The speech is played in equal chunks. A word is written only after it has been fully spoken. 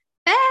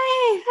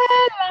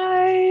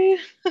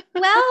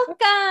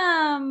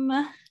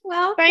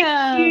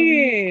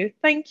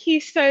Thank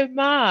you so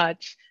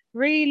much.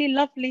 Really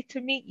lovely to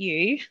meet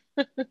you.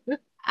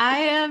 I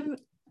am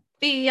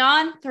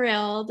beyond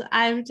thrilled.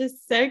 I'm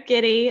just so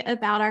giddy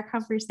about our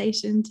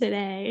conversation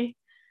today.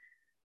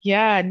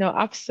 Yeah, no,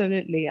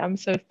 absolutely. I'm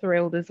so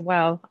thrilled as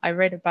well. I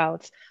read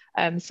about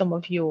some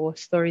of your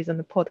stories on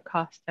the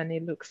podcast and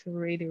it looks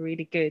really,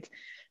 really good.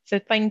 So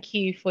thank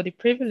you for the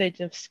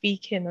privilege of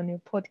speaking on your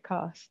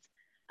podcast.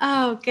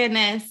 Oh,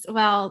 goodness.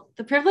 Well,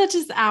 the privilege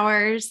is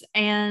ours,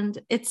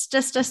 and it's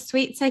just a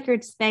sweet,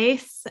 sacred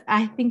space.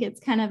 I think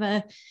it's kind of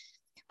a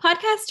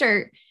podcast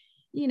or,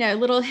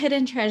 little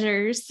hidden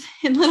treasures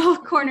in little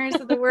corners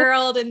of the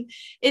world. And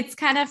it's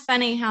kind of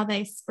funny how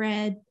they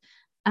spread.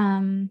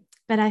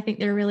 But I think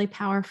they're really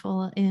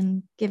powerful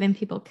in giving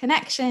people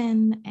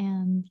connection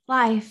and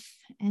life.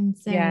 And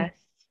so Yes.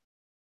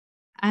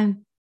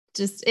 I'm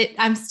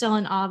I'm still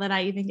in awe that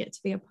I even get to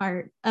be a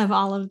part of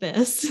all of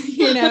this,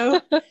 you know?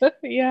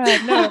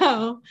 Yeah, no,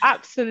 So,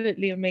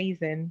 absolutely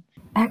amazing.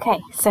 Okay,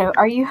 so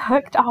are you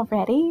hooked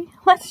already?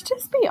 Let's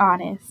just be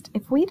honest.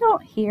 If we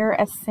don't hear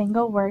a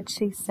single word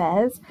she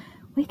says,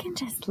 we can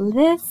just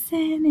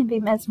listen and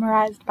be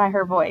mesmerized by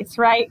her voice,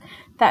 right?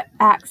 That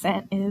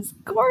accent is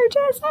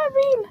gorgeous.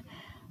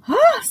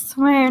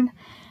 Swoon.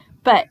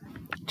 But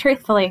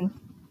truthfully,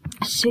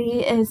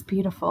 she is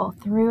beautiful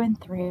through and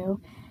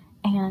through.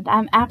 And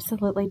I'm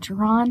absolutely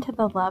drawn to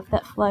the love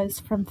that flows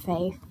from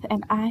faith.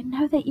 And I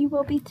know that you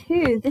will be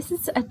too. This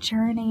is a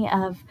journey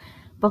of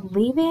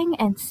believing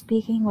and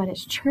speaking what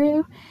is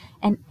true.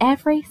 And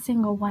every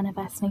single one of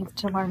us needs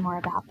to learn more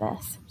about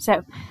this.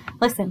 So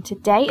listen,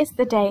 today is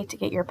the day to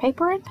get your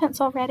paper and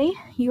pencil ready.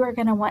 You are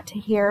going to want to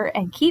hear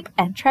and keep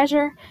and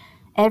treasure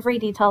every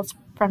details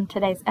from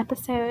today's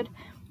episode.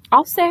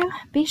 Also,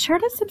 be sure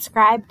to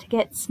subscribe to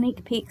get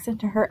sneak peeks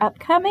into her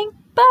upcoming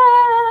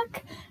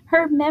book.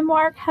 Her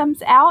memoir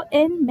comes out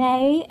in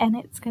May and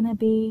it's going to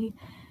be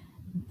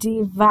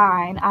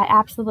divine. I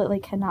absolutely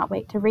cannot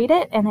wait to read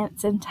it in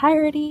its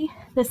entirety.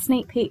 The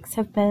sneak peeks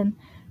have been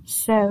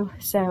so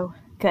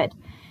good.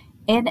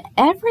 In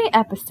every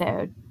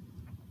episode,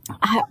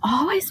 I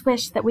always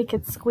wish that we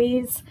could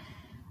squeeze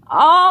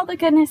all the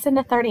goodness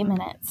into 30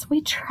 minutes.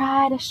 We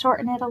try to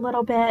shorten it a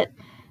little bit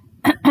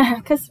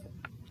because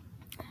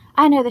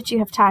I know that you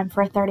have time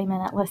for a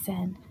 30-minute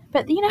listen.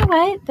 But you know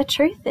what? The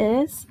truth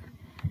is,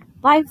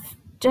 life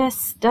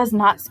just does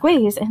not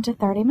squeeze into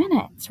 30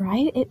 minutes,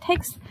 right? It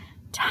takes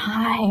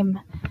time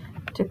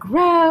to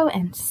grow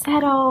and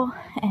settle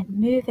and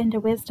move into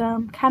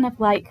wisdom, kind of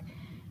like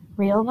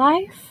real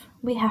life.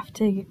 We have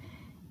to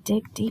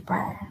dig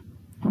deeper.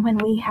 When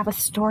we have a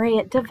story,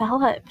 it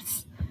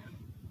develops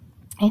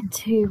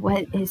into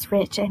what is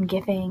rich and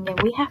giving,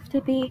 and we have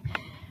to be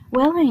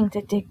willing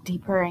to dig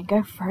deeper and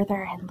go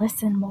further and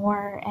listen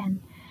more.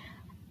 And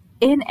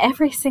in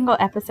every single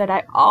episode,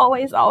 I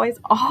always love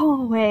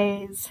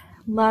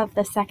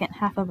the second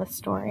half of a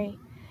story.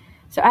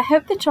 So I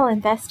hope that you'll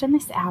invest in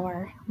this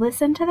hour,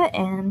 listen to the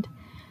end.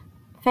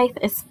 Faith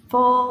is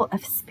full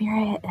of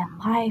spirit and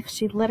life.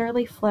 She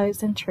literally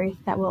flows in truth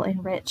that will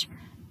enrich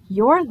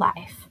your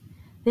life.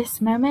 This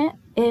moment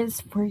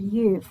is for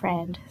you,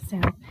 friend.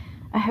 So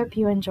I hope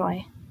you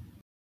enjoy.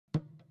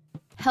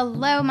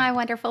 hello, my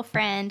wonderful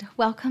friend.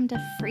 Welcome to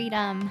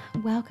freedom.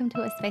 Welcome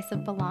to a space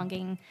of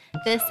belonging.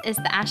 This is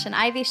the Ash and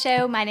Ivy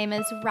Show. My name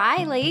is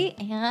Riley,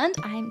 and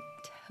I'm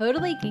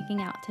totally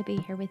geeking out to be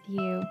here with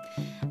you.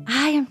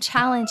 I am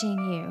challenging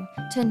you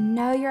to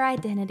know your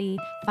identity,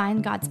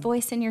 find God's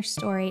voice in your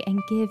story, and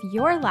give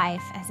your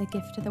life as a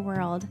gift to the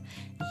world.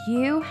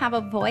 You have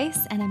a voice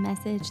and a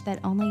message that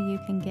only you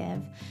can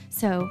give.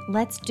 So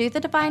let's do the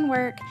divine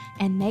work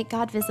and make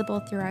God visible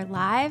through our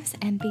lives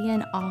and be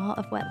in awe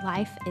of what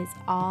life is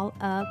all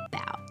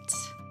about.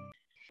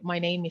 My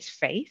name is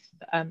Faith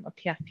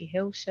Opiapi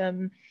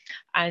Hilsham,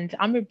 and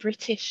I'm a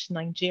British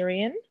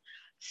Nigerian.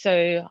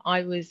 So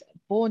I was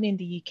born in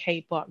the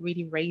UK, but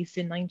really raised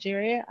in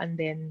Nigeria, and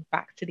then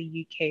back to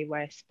the UK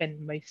where I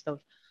spent most of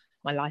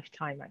my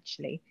lifetime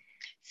actually.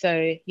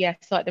 So yeah,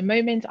 so at the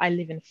moment I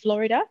live in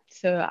Florida.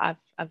 So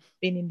I've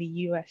been in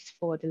the US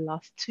for the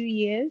last 2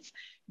 years,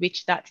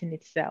 which that in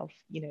itself,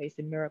 is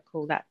a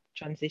miracle that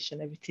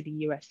transition over to the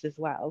US as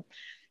well.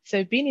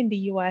 So being in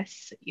the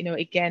US,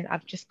 again,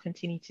 I've just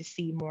continued to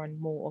see more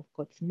and more of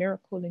God's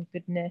miracle and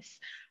goodness.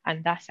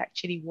 And that's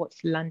actually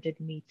what's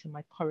landed me to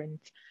my current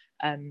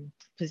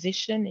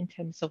position in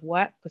terms of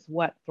work, because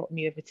work brought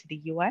me over to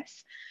the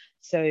US.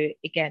 So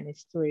again,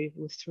 it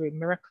was through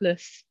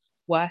miraculous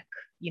work,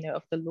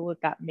 of the Lord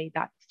that made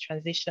that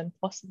transition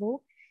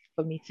possible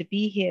for me to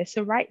be here.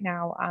 So right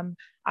now,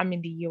 I'm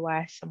in the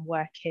US. I'm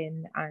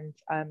working and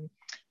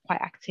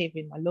quite active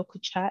in my local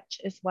church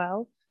as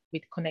well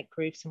with connect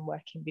groups and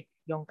working with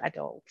young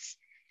adults.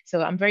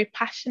 So I'm very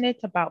passionate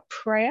about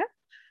prayer,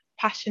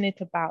 passionate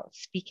about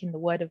speaking the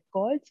word of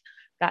God.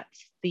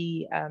 That's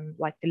the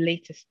like the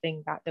latest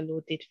thing that the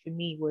Lord did for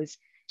me was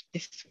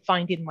just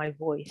finding my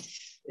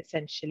voice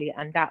essentially,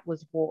 and that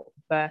was what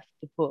birthed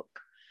the book.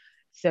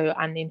 So,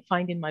 and in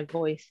finding my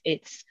voice,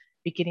 it's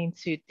beginning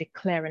to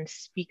declare and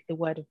speak the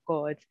word of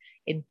God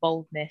in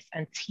boldness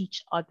and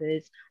teach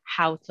others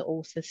how to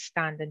also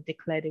stand and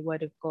declare the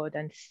word of God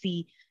and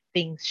see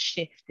things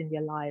shift in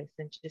their lives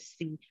and just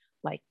see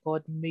like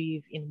God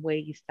move in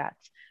ways that,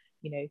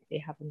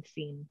 they haven't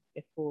seen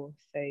before.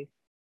 So,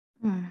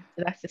 so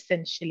that's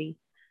essentially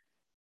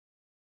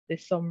the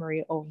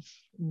summary of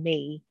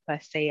me per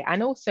se.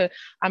 And also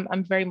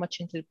I'm very much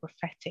into the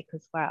prophetic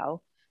as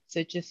well.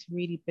 So just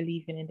really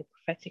believing in the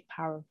prophetic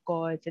power of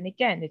God. And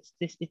again, it's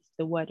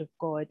the word of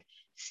God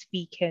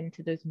speaking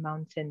to those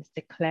mountains,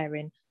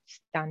 declaring,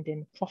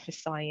 standing,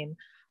 prophesying,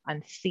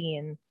 and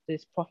seeing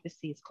those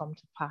prophecies come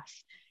to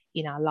pass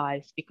in our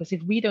lives. Because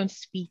if we don't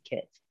speak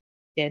it,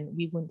 then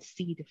we won't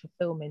see the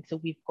fulfillment. So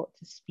we've got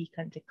to speak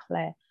and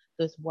declare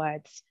those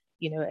words,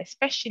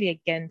 especially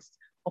against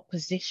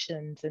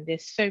oppositions. And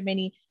there's so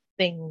many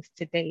things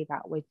today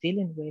that we're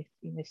dealing with,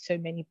 so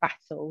many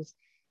battles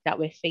that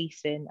we're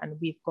facing,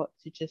 and we've got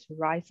to just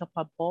rise up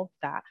above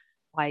that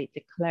by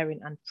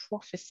declaring and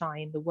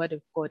prophesying the word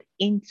of God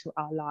into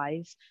our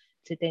lives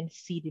to then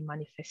see the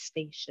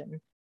manifestation.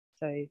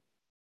 So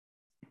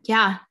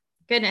yeah,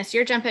 goodness,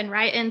 you're jumping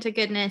right into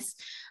goodness.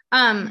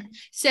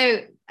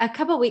 So a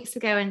couple of weeks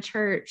ago in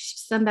church,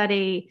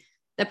 the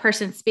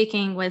person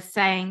speaking was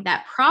saying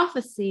that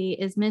prophecy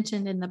is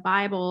mentioned in the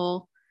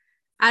Bible.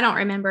 I don't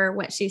remember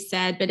what she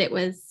said, but it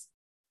was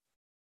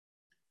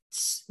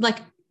like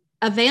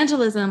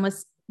evangelism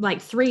was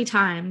like 3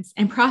 times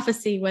and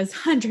prophecy was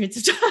hundreds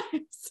of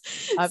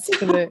times.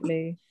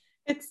 Absolutely.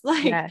 So it's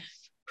like, yes,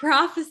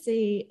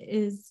 prophecy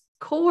is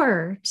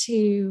core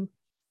to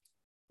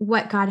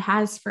what God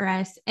has for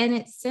us. And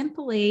it's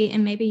simply,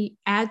 and maybe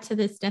add to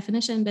this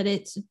definition, but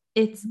it's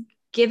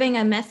giving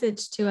a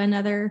message to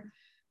another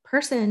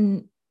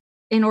person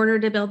in order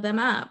to build them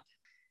up.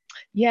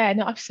 Yeah,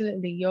 no,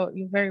 absolutely. You're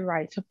very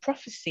right. So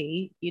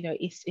prophecy,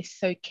 is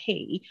so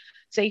key.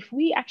 So if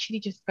we actually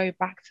just go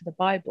back to the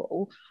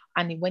Bible,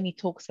 and when he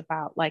talks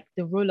about like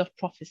the role of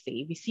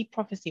prophecy, we see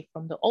prophecy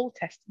from the Old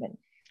Testament.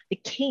 The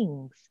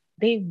kings,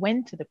 they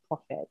went to the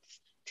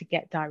prophets to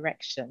get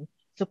direction.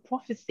 So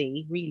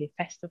prophecy, really,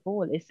 first of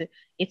all,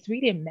 it's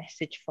really a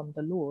message from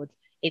the Lord.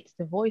 It's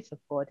the voice of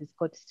God. It's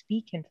God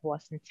speaking to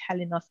us and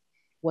telling us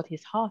what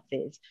his heart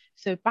is.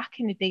 So back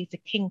in the days, the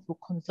kings would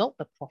consult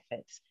the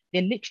prophets.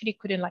 They literally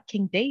couldn't, like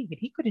King David,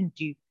 he couldn't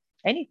do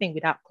anything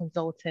without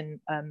consulting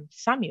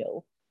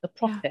Samuel, the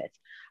prophet.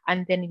 Yeah.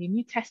 And then in the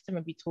New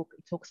Testament, it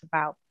talks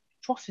about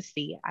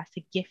prophecy as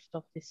a gift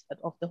of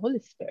the Holy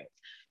Spirit,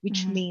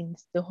 which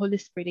means the Holy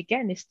Spirit,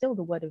 again, is still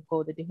the word of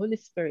God, that the Holy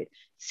Spirit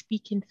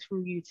speaking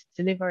through you to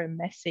deliver a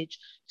message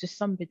to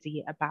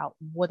somebody about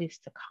what is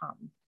to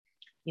come.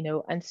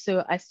 And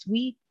so as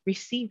we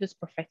receive those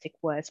prophetic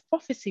words,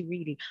 prophecy,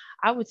 really,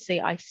 I would say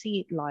I see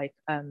it like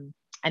an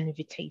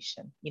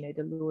invitation. The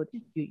Lord,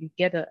 you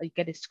get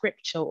a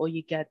scripture, or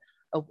you get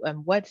a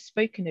word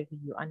spoken over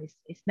you, and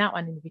it's now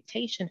an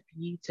invitation for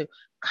you to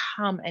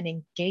come and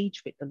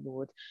engage with the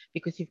Lord,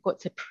 because you've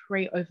got to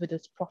pray over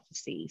those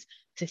prophecies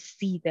to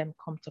see them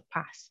come to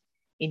pass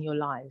in your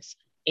lives.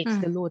 It's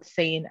the Lord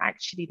saying,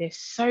 actually, there's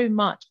so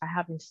much I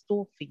have in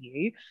store for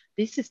you.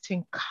 This is to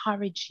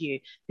encourage you.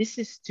 This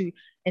is to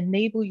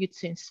enable you,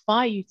 to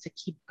inspire you to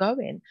keep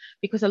going.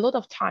 Because a lot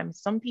of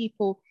times, some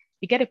people,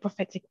 you get a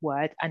prophetic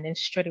word and then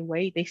straight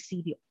away they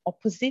see the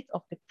opposite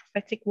of the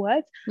prophetic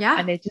word. Yeah.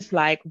 And they're just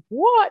like,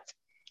 what?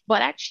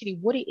 But actually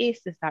what it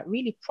is that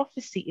really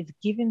prophecy is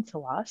given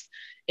to us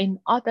in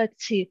order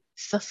to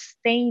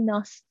sustain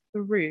us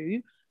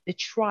through the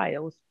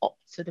trials up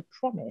to the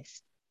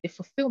promise, the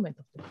fulfillment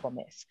of the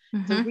promise.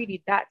 So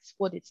really that's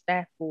what it's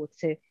there for,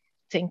 to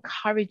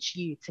encourage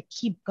you to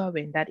keep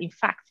going, that in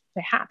fact,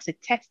 perhaps a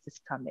test is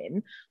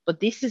coming, but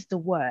this is the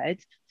word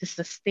to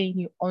sustain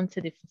you onto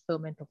the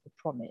fulfillment of the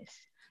promise.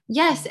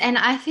 Yes. And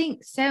I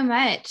think so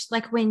much,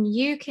 like when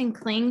you can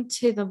cling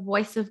to the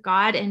voice of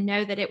God and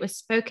know that it was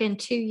spoken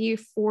to you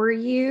for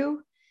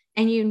you,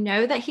 and you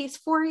know that he's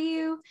for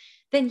you,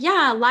 then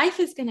yeah, life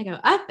is going to go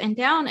up and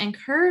down and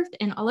curved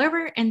and all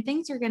over, and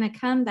things are going to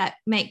come that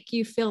make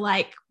you feel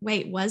like,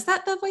 wait, was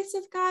that the voice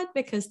of God?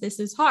 Because this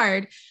is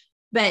hard.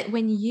 But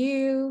when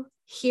you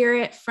hear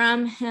it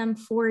from him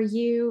for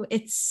you,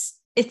 it's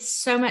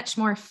so much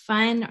more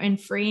fun and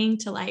freeing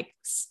to like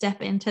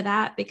step into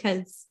that,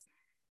 because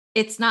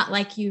it's not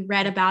like you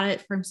read about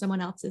it from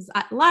someone else's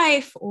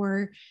life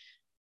or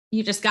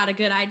you just got a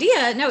good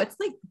idea. No, it's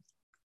like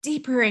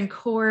deeper and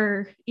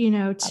core, to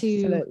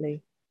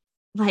Absolutely.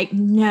 Like,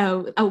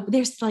 no,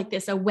 there's like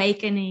this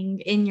awakening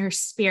in your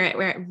spirit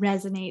where it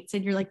resonates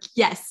and you're like,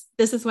 yes,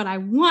 this is what I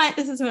want.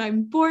 This is what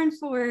I'm born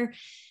for.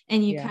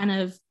 And you kind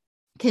of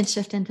can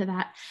shift into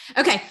that.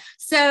 Okay.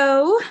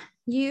 So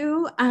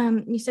you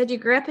said you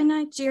grew up in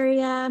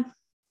Nigeria.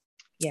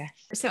 Yes.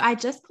 So I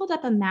just pulled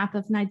up a map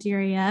of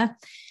Nigeria,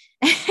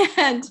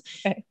 and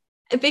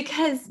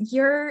because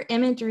your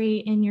imagery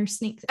in your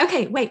sneaks.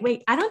 Okay,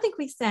 wait. I don't think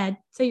we said,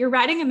 so you're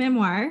writing a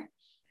memoir.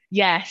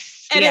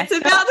 And it's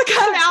yes. about to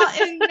come out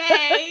in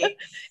May.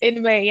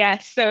 In May,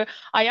 yes. So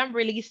I am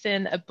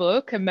releasing a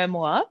book, a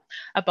memoir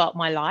about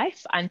my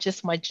life and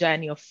just my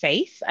journey of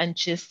faith and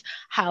just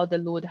how the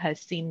Lord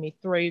has seen me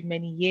through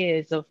many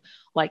years of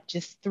like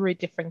just through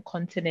different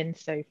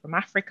continents. So from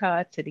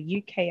Africa to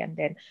the UK and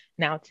then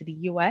now to the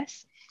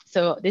US.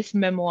 So this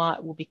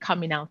memoir will be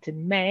coming out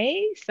in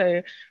May.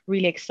 So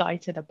really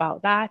excited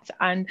about that.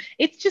 And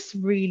it's just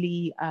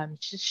really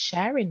just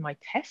sharing my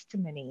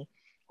testimony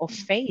of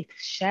faith,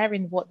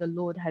 sharing what the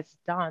Lord has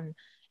done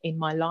in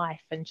my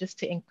life and just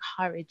to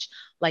encourage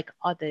like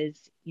others,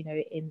 you know,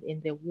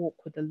 in their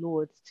walk with the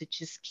Lord to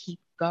just keep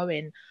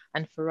going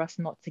and for us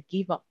not to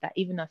give up, that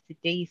even as the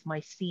days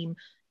might seem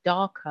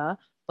darker,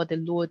 but the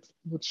Lord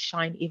would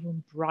shine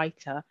even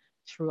brighter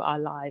through our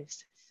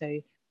lives.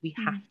 So we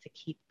have to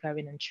keep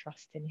going and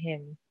trust in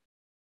him.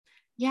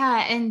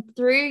 Yeah. And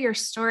through your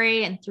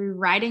story and through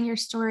writing your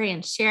story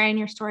and sharing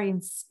your story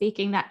and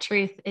speaking that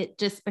truth, it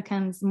just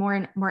becomes more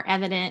and more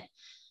evident,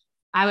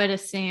 I would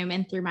assume,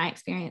 and through my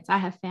experience, I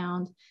have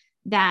found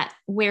that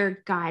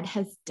where God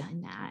has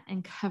done that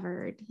and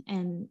covered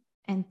and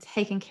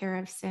taken care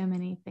of so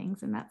many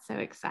things. And that's so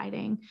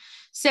exciting.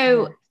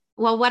 So, Yeah.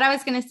 well, what I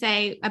was going to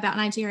say about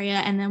Nigeria,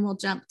 and then we'll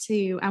jump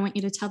to, I want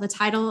you to tell the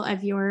title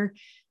of your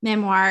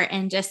memoir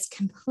and just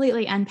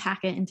completely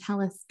unpack it and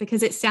tell us,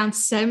 because it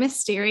sounds so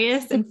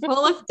mysterious and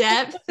full of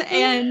depth.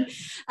 And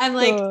I'm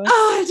like,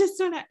 oh, I just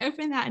want to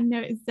open that and know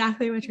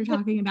exactly what you're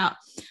talking about.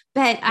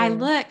 But I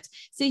looked,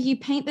 so you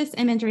paint this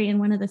imagery in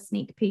one of the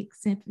sneak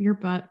peeks of your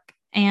book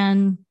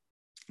and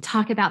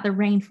talk about the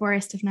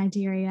rainforest of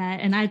Nigeria.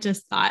 And I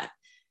just thought,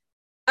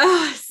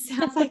 oh,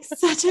 sounds like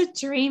such a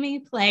dreamy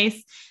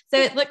place. So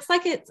it looks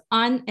like it's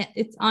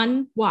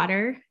on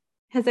water,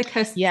 has a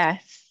coast.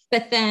 Yes.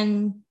 But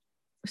then,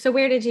 so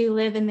where did you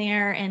live in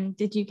there, and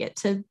did you get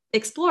to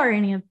explore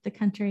any of the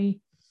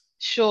country?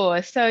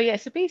 Sure. So yeah,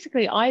 so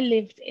basically I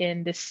lived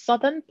in the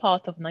southern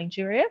part of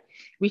Nigeria,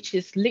 which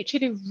is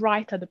literally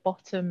right at the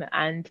bottom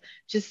and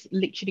just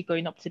literally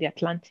going up to the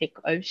Atlantic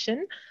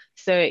Ocean.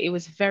 So it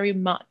was very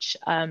much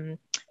a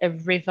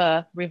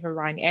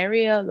riverine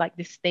area. Like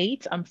the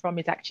state I'm from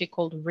is actually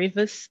called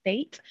River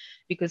State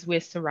because we're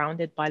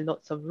surrounded by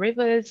lots of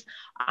rivers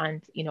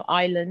and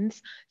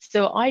islands.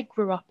 So I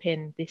grew up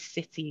in this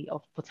city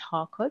of Port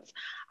Harcourt,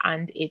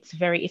 and it's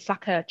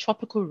like a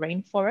tropical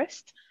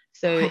rainforest.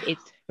 So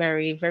it's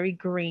very, very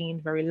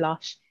green, very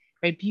lush,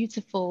 very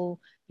beautiful,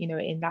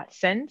 in that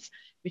sense,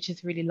 which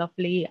is really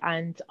lovely.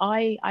 And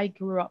I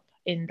grew up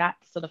in that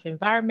sort of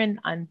environment,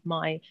 and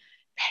my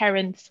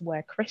parents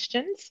were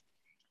Christians.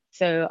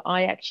 So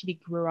I actually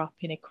grew up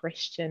in a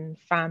Christian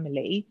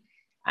family,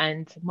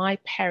 and my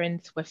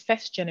parents were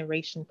first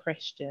generation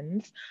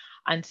Christians.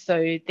 And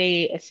so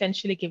they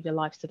essentially gave their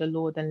lives to the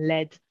Lord and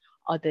led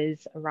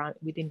others around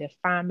within their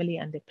family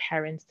and their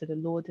parents to the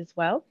Lord as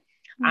well.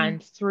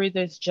 And through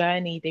this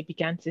journey, they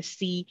began to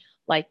see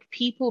like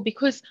people,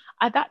 because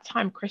at that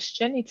time,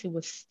 Christianity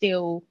was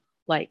still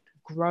like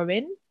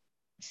growing.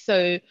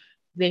 So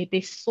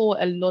they saw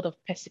a lot of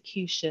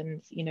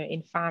persecutions,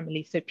 in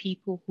families. So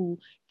people who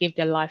gave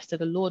their lives to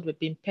the Lord were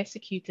being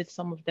persecuted.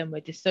 Some of them were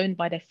disowned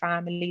by their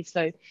families.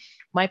 So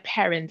my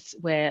parents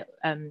were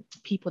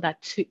people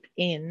that took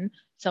in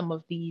some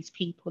of these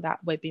people that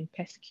were being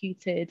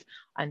persecuted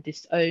and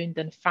disowned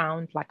and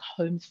found like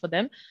homes for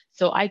them.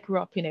 So I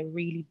grew up in a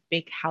really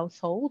big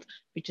household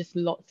with just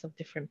lots of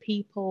different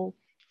people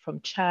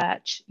from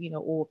church,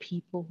 or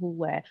people who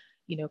were,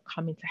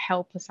 coming to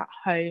help us at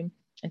home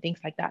and things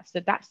like that.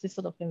 So that's the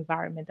sort of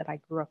environment that I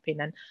grew up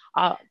in. And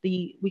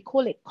we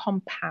call it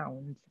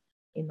compound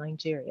in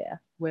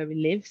Nigeria where we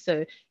live.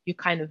 So you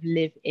kind of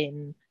live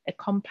in a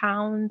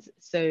compound,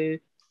 so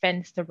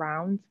fenced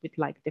around with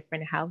like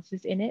different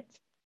houses in it.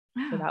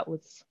 Wow. So that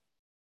was,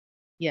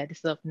 the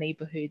sort of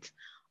neighborhood.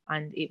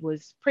 And it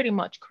was pretty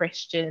much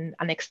Christian,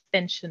 an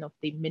extension of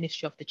the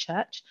ministry of the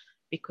church,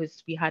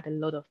 because we had a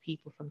lot of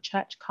people from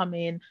church come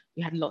in.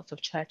 We had lots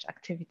of church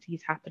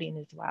activities happening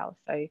as well.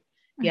 So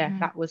yeah,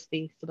 that was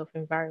the sort of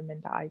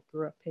environment that I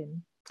grew up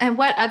in. And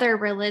what other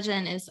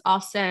religion is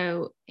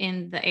also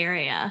in the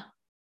area?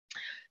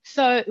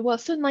 So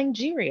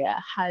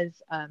Nigeria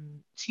has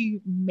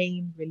two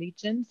main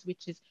religions,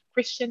 which is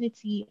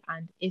Christianity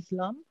and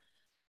Islam.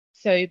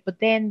 So,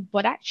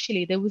 but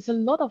actually, there was a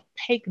lot of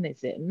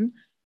paganism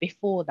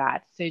before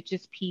that. So,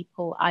 just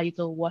people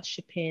idol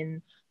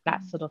worshipping,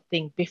 that sort of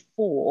thing,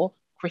 before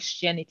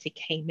Christianity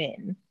came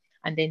in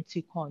and then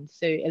took on.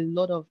 So, a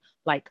lot of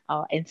like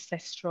our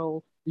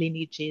ancestral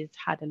lineages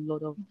had a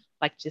lot of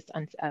like just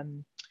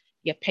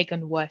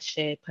pagan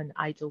worship and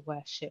idol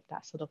worship,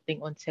 that sort of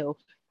thing, until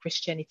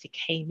Christianity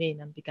came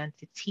in and began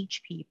to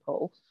teach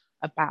people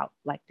about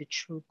like the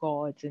true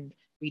God and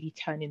really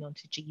turning on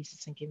to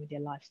Jesus and giving their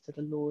lives to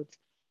the Lord.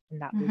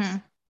 And that was,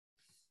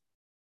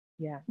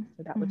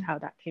 so that was how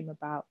that came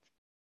about.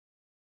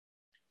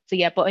 So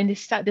yeah, but in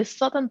the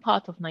southern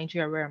part of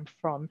Nigeria where I'm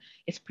from,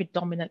 it's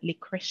predominantly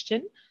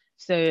Christian.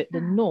 So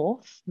the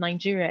north,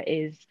 Nigeria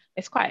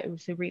it's quite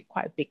a really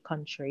quite a big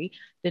country.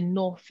 The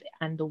north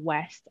and the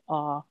west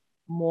are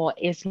more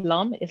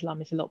Islam.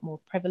 Islam is a lot more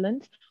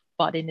prevalent,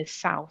 but in the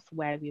south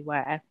where we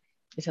were,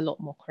 is a lot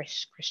more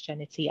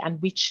Christianity,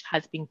 and which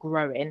has been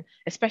growing,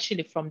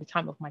 especially from the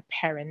time of my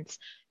parents,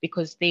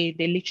 because they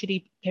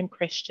literally became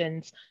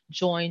Christians,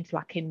 joined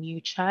like a new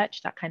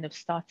church that kind of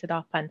started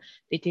up, and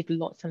they did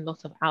lots and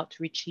lots of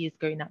outreaches,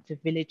 going out to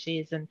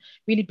villages and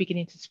really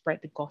beginning to spread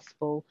the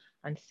gospel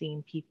and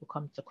seeing people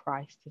come to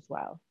Christ as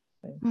well.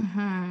 So.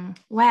 Mm-hmm.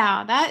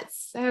 Wow,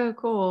 that's so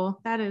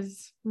cool. That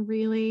is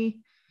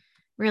really,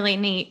 really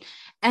neat.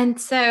 And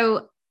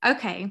so,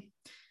 okay,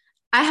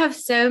 I have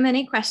so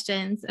many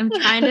questions. I'm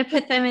trying to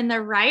put them in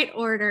the right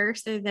order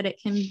so that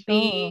it can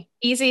be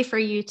easy for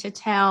you to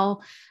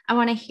tell. I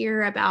want to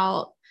hear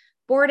about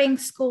boarding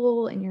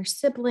school and your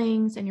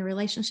siblings and your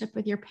relationship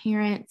with your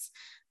parents.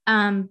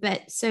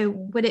 But so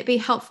would it be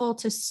helpful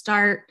to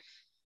start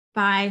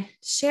by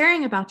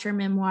sharing about your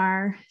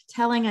memoir,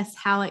 telling us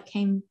how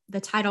the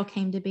title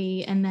came to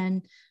be, and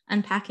then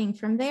unpacking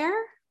from there?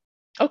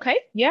 Okay,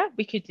 yeah,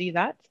 we could do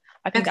that.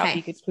 I think that would be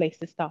Okay. a good place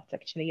to start,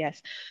 actually.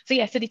 Yes.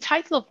 So the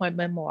title of my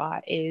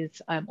memoir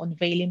is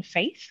Unveiling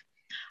Faith.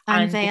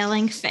 And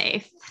Unveiling this,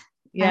 Faith.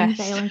 yes.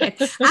 Unveiling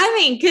Faith. I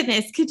mean,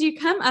 goodness, could you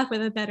come up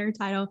with a better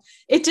title?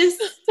 It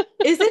just,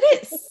 isn't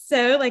it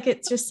so like,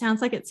 it just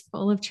sounds like it's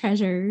full of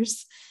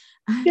treasures.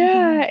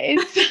 Yeah,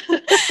 it's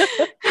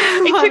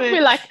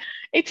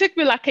it took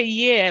me like a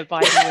year,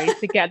 by the way,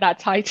 to get that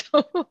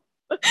title.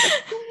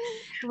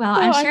 Well,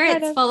 So I'm I sure kind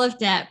it's of full of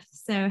depth.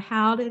 So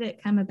how did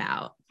it come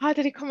about? How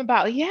did it come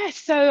about? Yeah,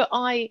 so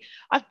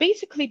I've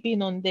basically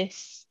been on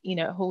this,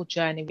 whole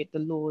journey with the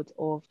Lord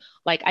of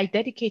like I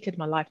dedicated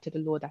my life to the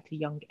Lord at a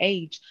young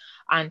age.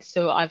 And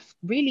so I've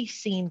really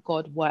seen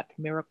God work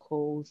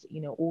miracles,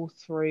 all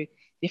through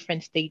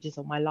different stages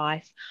of my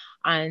life.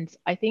 And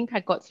I think I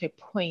got to a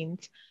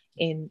point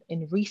in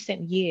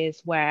recent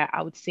years where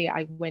I would say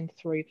I went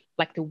through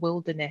like the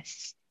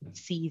wilderness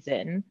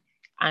season,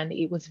 and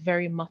it was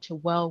very much a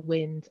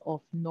whirlwind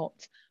of not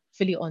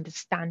fully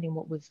understanding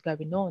what was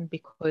going on,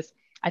 because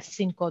I've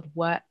seen God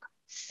work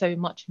so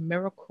much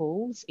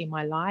miracles in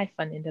my life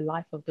and in the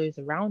life of those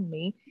around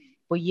me.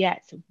 But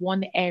yet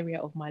one area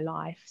of my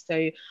life.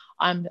 So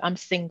I'm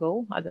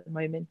single at the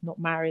moment, not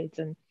married,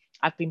 and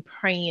I've been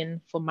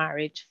praying for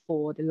marriage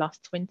for the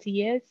last 20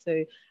 years.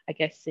 So I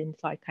guess since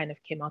I kind of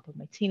came out of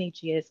my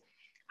teenage years.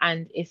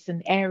 And it's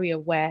an area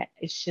where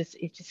it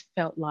just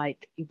felt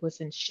like it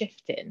wasn't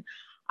shifting.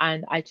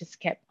 And I just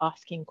kept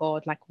asking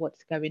God, like,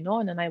 what's going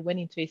on? And I went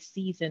into a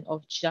season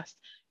of just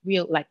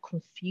real, like,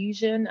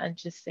 confusion and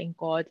just saying,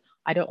 God,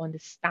 I don't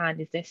understand.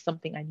 Is there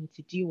something I need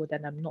to do or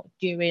that I'm not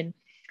doing?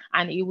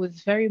 And it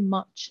was very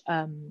much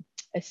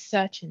a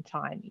searching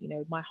time.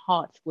 My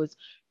heart was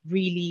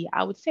really,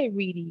 I would say,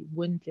 really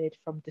wounded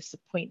from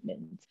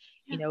disappointment,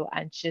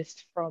 and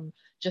just from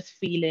just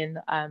feeling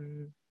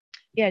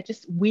yeah,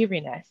 just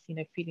weariness,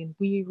 feeling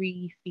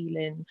weary,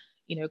 feeling,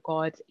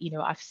 God,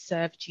 I've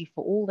served you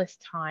for all this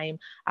time.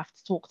 I've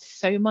talked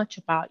so much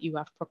about you.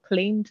 I've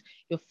proclaimed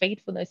your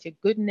faithfulness, your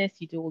goodness.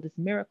 You do all these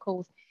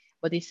miracles,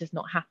 but this is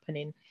not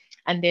happening.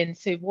 And then,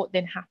 so what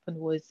then happened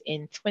was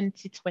in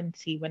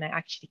 2020, when I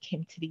actually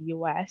came to the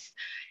US,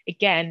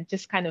 again,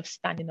 just kind of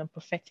standing on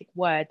prophetic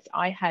words,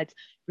 I had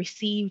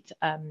received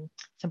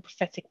some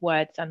prophetic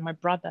words, and my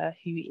brother,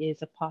 who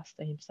is a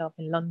pastor himself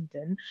in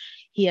London,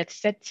 he had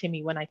said to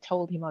me when I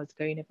told him I was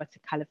going over to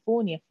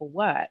California for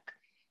work,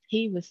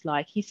 he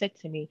said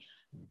to me,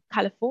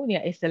 California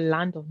is the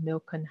land of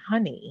milk and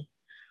honey.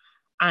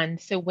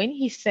 And so when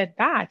he said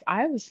that,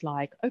 I was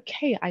like,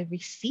 okay, I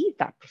received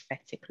that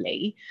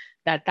prophetically,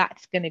 that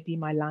that's going to be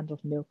my land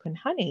of milk and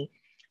honey.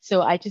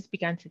 So I just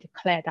began to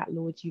declare that,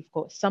 Lord, you've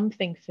got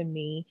something for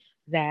me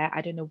there.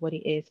 I don't know what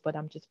it is, but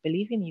I'm just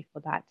believing you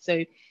for that.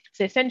 So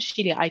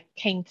essentially, I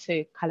came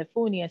to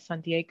California,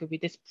 San Diego,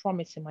 with this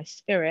promise in my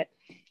spirit,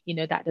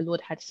 that the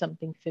Lord had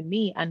something for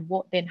me. And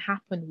what then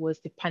happened was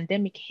the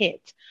pandemic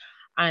hit.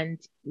 And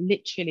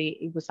literally,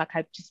 it was like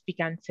I just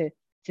began to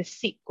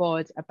seek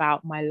God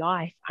about my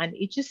life. And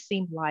it just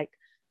seemed like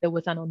there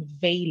was an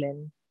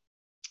unveiling,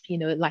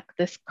 like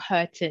this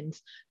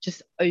curtains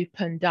just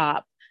opened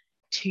up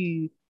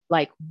to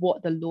like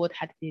what the Lord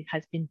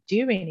has been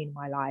doing in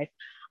my life.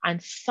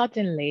 And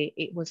suddenly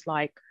it was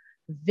like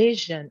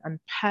vision and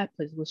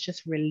purpose was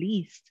just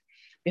released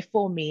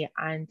before me.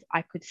 And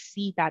I could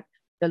see that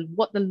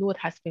what the Lord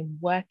has been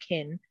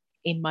working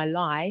in my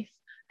life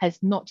has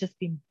not just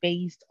been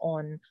based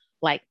on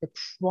like the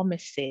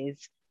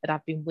promises that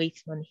I've been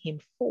waiting on him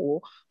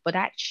for, but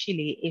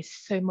actually is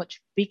so much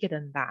bigger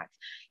than that.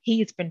 He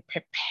has been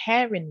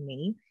preparing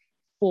me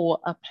for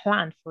a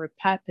plan, for a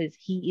purpose.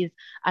 He is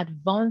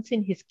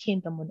advancing his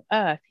kingdom on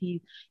earth.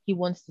 He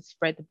wants to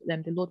spread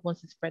the Lord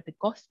wants to spread the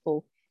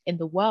gospel in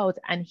the world,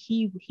 and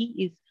he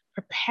is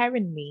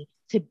preparing me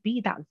to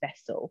be that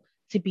vessel,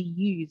 to be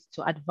used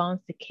to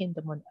advance the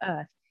kingdom on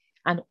earth.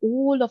 And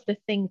all of the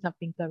things I've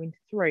been going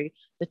through,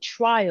 the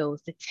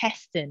trials, the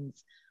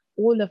testings,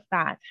 all of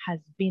that has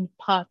been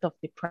part of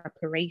the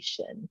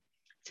preparation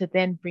to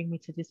then bring me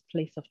to this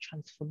place of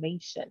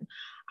transformation.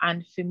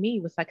 And for me,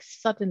 it was like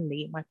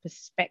suddenly my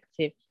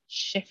perspective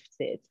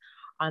shifted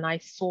and I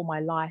saw my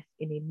life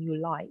in a new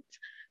light.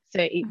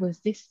 So it was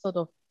this sort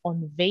of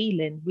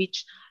unveiling,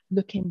 which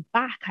looking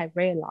back, I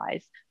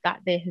realized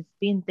that there has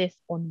been this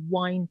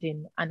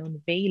unwinding and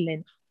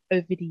unveiling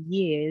over the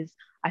years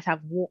as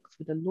I've walked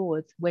with the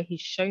Lord, where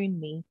He's shown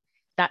me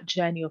that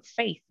journey of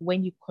faith.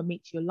 When you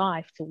commit your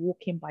life to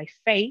walking by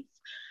faith,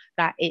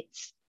 that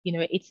it's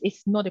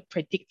not a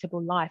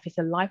predictable life. It's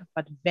a life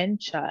of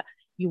adventure.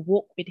 You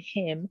walk with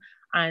Him,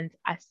 and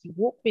as you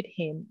walk with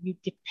Him, you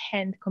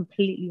depend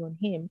completely on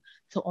Him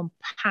to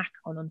unpack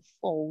and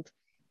unfold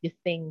the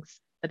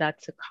things that are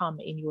to come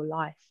in your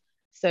life.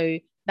 So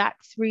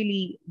that's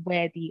really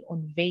where the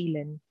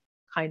unveiling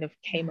kind of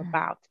came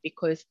about,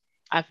 because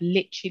I've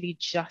literally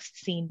just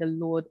seen the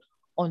Lord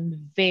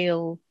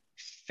unveil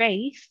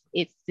faith.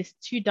 It's these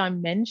two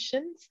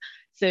dimensions.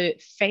 So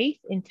faith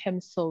in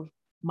terms of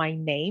my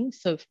name,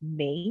 so of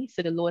me.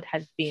 So the Lord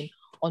has been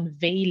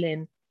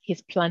unveiling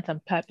His plans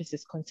and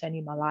purposes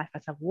concerning my life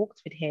as I've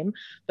walked with Him,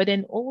 but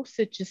then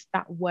also just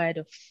that word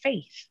of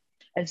faith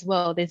as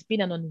well. There's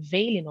been an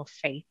unveiling of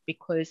faith,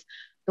 because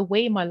the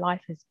way my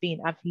life has been,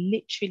 I've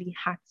literally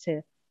had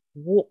to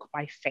walk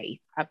by faith.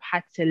 I've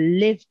had to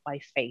live by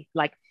faith.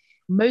 Like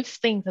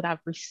most things that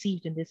I've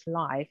received in this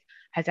life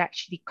has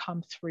actually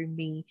come through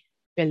me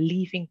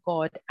believing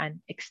God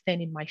and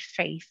extending my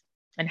faith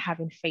and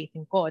having faith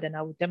in God. And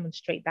I will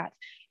demonstrate that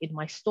in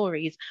my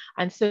stories.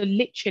 And so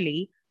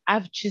literally,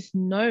 I've just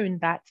known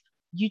that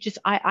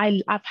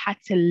I've had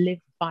to live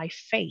by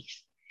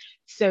faith.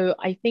 So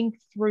I think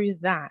through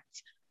that,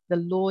 the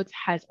Lord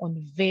has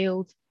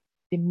unveiled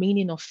the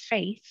meaning of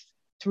faith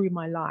through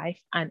my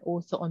life, and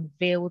also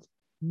unveiled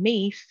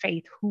me,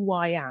 faith, who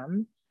I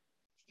am,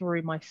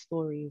 through my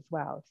story as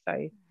well.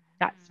 So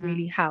that's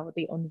really how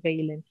the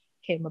unveiling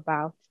came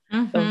about,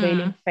 the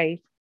unveiling faith.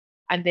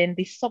 And then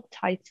the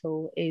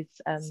subtitle is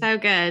so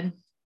good.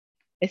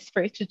 A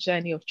spiritual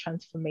journey of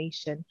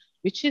transformation,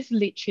 which has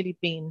literally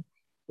been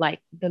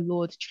like the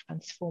Lord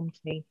transformed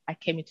me. I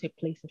came into a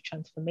place of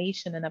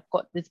transformation, and I've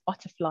got these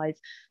butterflies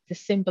to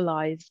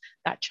symbolize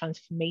that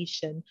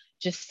transformation,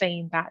 just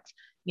saying that,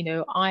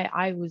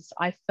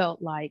 I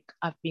felt like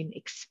I've been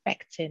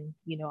expecting,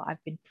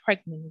 I've been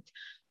pregnant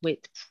with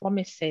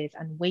promises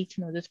and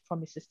waiting on those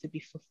promises to be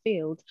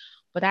fulfilled.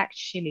 But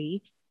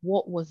actually,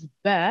 what was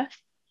birth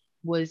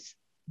was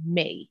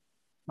me,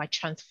 my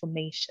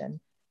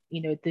transformation,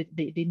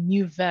 the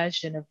new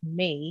version of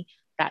me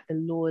that the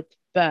Lord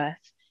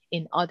birthed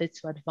in order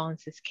to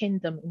advance His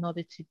kingdom, in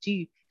order to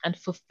do and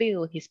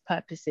fulfill His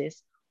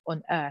purposes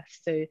on earth.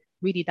 So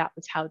really that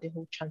was how the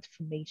whole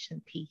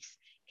transformation piece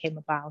came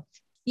about.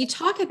 You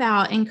talk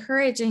about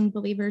encouraging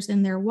believers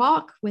in their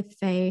walk with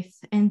faith.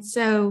 And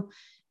so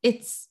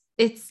it's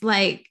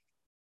like,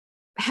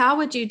 how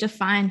would you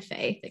define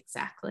faith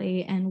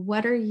exactly? And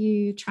what are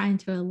you trying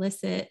to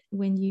elicit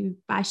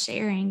by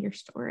sharing your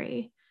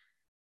story?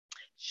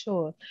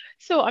 Sure.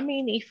 So, I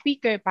mean, if we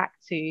go back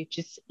to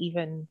just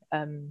even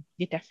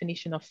the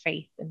definition of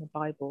faith in the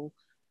Bible,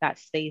 that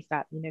says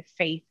that,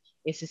 faith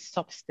is a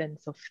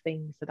substance of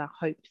things that are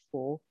hoped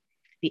for,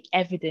 the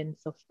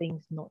evidence of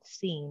things not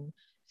seen.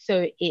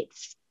 So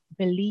it's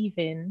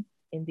believing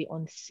in the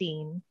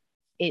unseen.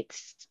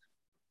 It's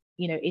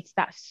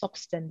that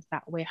substance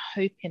that we're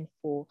hoping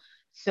for.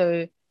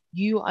 So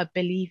you are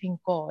believing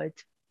God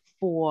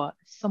for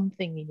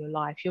something in your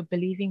life. You're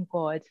believing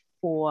God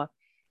for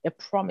a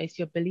promise.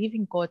 You're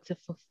believing God to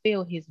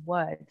fulfill His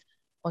word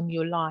on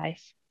your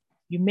life.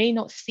 You may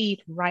not see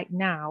it right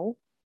now,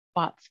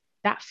 but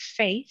that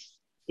faith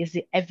is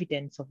the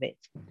evidence of it.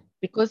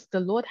 Because the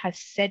Lord has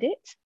said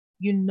it,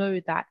 you know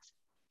that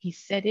He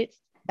said it.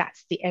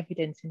 That's the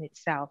evidence in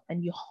itself.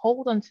 And you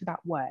hold on to that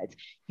word,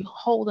 you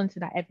hold on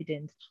to that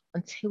evidence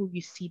until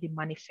you see the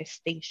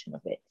manifestation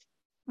of it.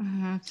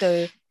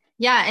 So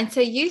yeah. And so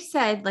you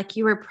said like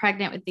you were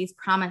pregnant with these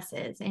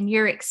promises, and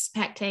you're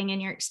expecting.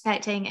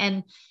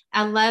 And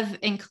I love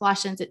in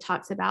Colossians, it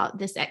talks about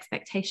this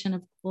expectation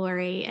of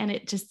glory. And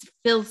it just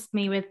fills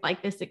me with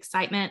like this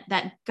excitement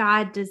that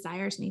God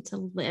desires me to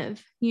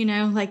live,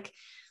 like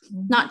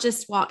not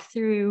just walk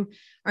through,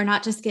 or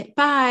not just get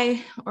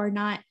by, or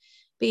not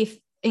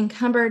be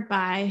encumbered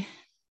by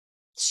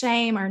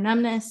shame or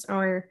numbness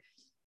or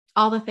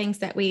all the things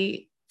that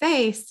we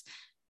face,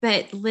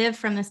 but live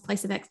from this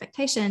place of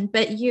expectation.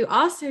 But you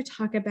also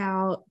talk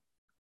about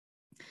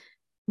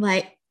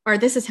or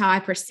this is how I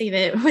perceive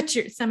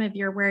it, some of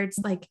your words,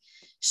 like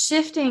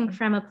shifting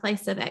from a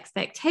place of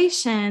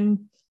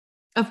expectation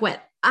of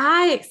what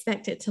I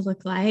expect it to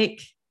look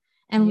like,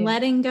 and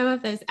letting go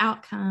of those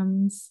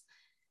outcomes.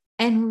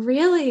 And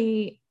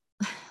really,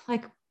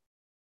 like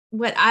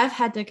what I've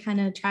had to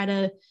kind of try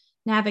to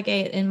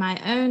navigate in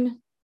my own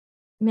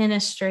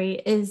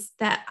ministry is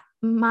that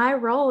my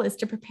role is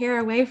to prepare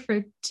a way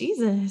for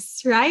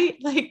Jesus, right?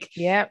 Like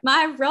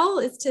my role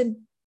is to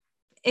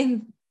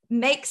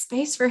make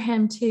space for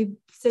Him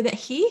so that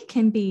He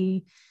can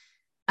be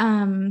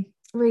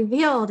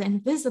revealed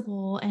and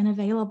visible and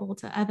available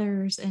to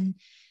others. And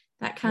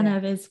that kind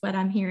of is what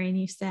I'm hearing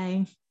you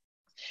say.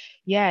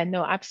 Yeah,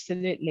 no,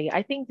 absolutely.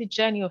 I think the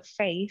journey of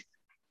faith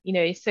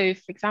So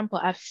for example,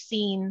 I've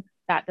seen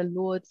that the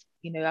Lord,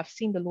 I've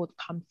seen the Lord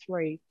come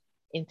through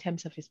in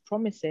terms of his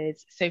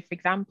promises. So for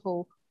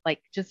example,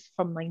 like just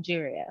from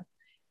Nigeria.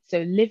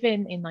 So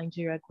living in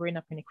Nigeria, growing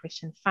up in a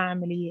Christian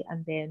family,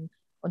 and then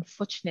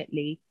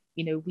unfortunately,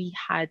 we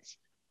had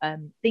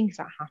things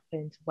that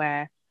happened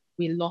where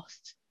we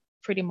lost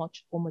pretty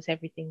much almost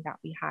everything that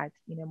we had.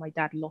 My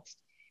dad lost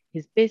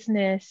his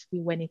business, we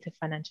went into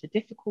financial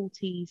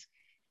difficulties,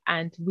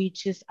 and we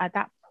just, at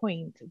that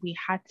point, we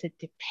had to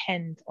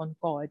depend on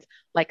God.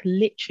 Like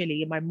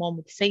literally, my mom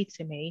would say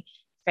to me,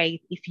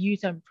 Faith, if you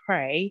don't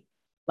pray,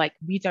 like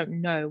we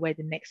don't know where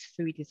the next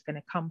food is going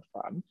to come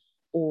from,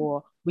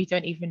 or we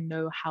don't even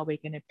know how we're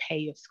going to pay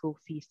your school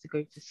fees to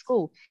go to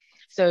school.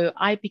 So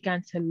I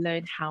began to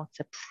learn how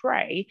to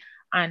pray.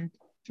 And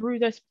through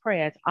those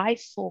prayers, I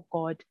saw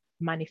God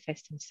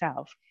manifest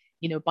himself,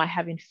 by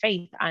having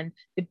faith. And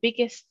the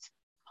biggest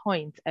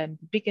point, the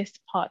biggest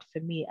part for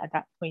me at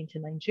that point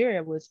in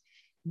Nigeria was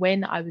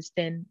when I was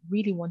then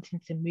really wanting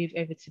to move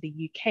over to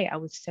the UK. I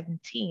was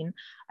 17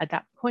 at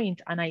that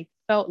point, and I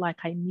felt like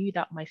I knew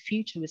that my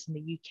future was in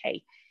the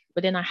UK.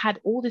 But then I had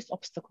all these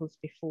obstacles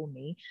before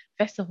me.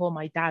 First of all,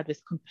 my dad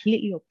was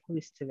completely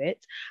opposed to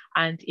it.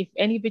 And if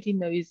anybody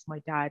knows my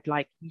dad,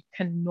 like you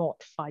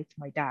cannot fight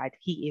my dad.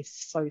 He is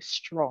so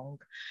strong,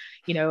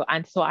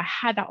 and so I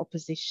had that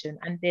opposition.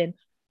 And then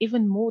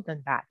even more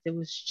than that,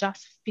 it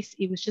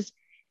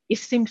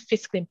seemed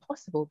physically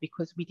impossible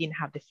because we didn't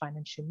have the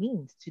financial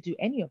means to do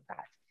any of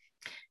that.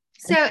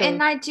 So in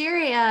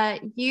Nigeria,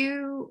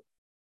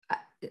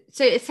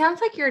 so it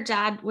sounds like your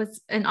dad was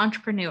an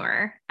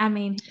entrepreneur. I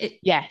mean,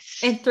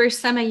 yes. And through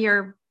some of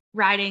your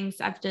writings,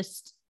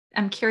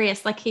 I'm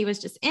curious, like he was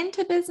just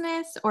into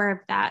business, or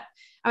if that,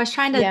 I was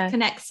trying to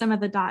connect some of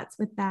the dots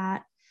with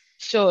that.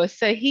 Sure.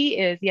 So so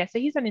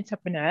he's an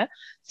entrepreneur.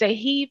 So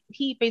he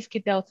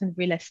basically dealt in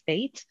real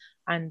estate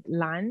and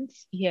land.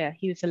 Yeah,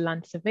 he was a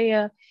land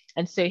surveyor.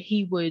 And so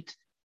he would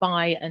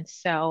buy and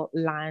sell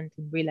land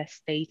and real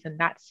estate. And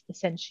that's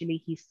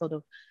essentially his sort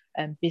of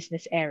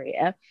business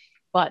area.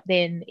 But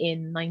then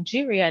in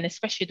Nigeria, and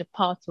especially the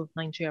part of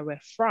Nigeria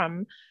we're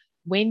from,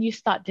 when you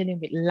start dealing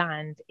with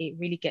land, it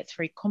really gets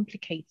very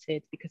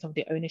complicated because of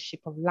the ownership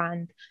of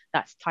land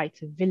that's tied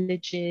to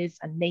villages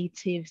and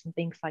natives and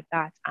things like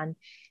that. And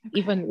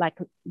even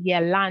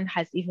land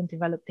has even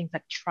developed things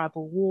like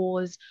tribal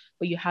wars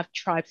where you have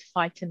tribes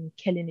fighting and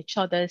killing each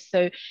other.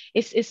 So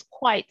it's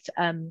quite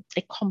a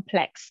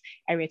complex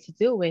area to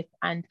deal with.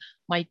 And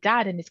my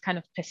dad and his kind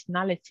of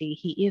personality,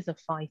 he is a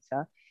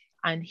fighter,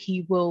 and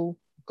he will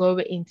go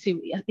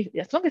into,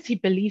 as long as he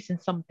believes in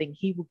something,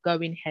 he will go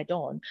in head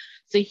on.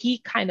 So he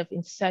kind of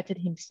inserted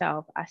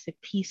himself as a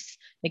peace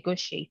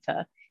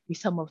negotiator with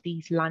some of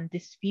these land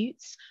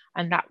disputes.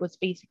 And that was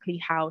basically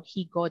how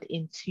he got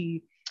into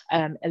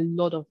a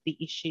lot of the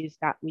issues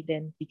that we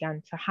then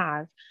began to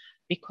have,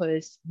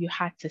 because you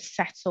had to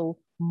settle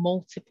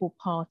multiple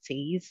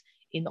parties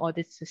in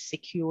order to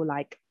secure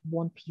like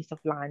one piece of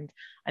land.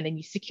 And then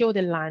you secure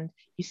the land,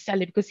 you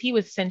sell it, because he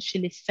was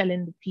essentially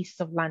selling the pieces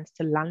of land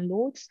to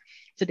landlords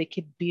so they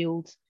could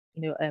build,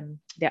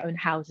 their own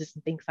houses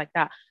and things like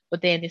that.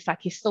 But then it's like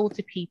he sold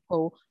to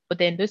people, but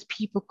then those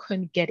people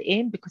couldn't get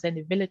in because then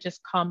the villagers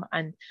come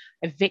and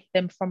evict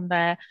them from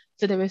there.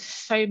 So there were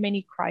so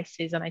many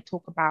crises. And I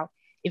talk about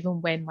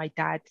even when my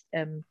dad,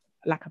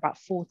 like about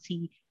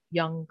 40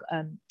 young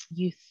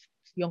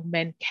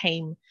men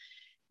came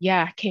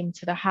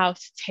to the house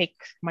to take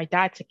my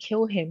dad to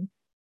kill him,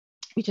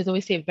 which is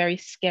obviously a very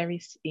scary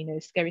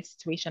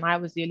situation. I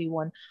was the only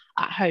one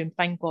at home.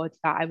 Thank God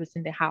that I was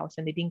in the house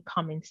and they didn't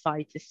come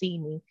inside to see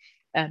me.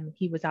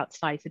 He was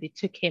outside, so they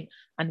took him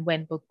and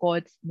went, but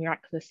God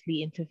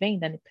miraculously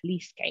intervened and the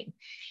police came.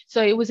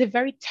 So it was a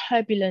very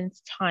turbulent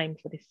time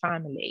for the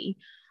family.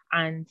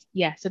 And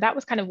so that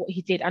was kind of what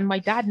he did. And my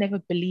dad never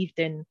believed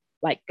in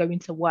like going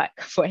to work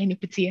for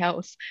anybody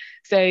else.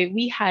 So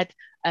we had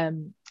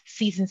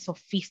seasons of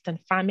feast and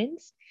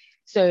famines.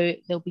 So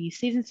there'll be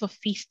seasons of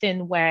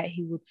feasting where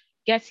he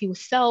would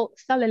sell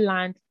a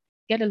land,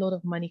 get a lot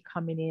of money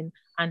coming in,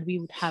 and we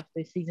would have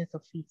those seasons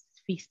of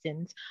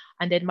feastings.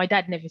 And then my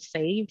dad never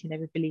saved, he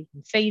never believed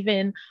in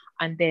saving,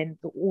 and then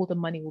all the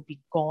money will be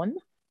gone.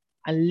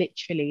 And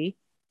literally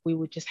we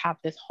would just have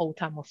this whole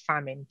time of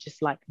famine,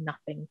 just like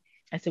nothing.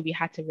 And so we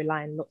had to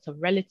rely on lots of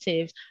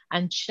relatives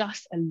and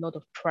just a lot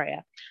of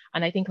prayer.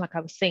 And I think, like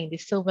I was saying, the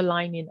silver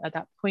lining at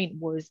that point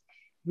was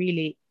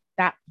really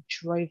that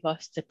drove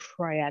us to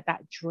prayer,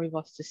 that drove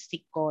us to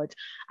seek God.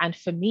 And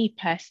for me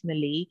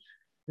personally,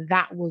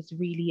 that was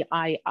really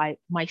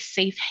my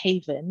safe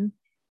haven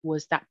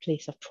was that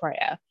place of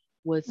prayer,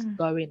 was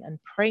going and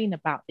praying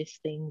about these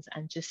things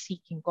and just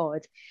seeking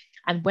God.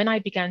 And when I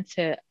began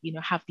to,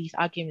 have these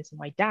arguments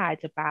with my dad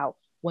about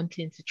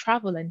wanting to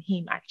travel and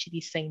him actually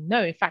saying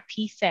no, in fact,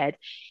 he said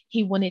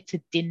he wanted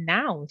to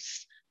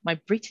denounce my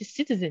British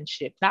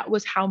citizenship. That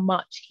was how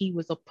much he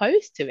was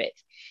opposed to it.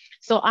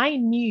 So I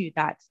knew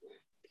that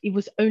it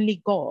was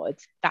only God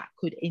that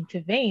could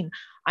intervene.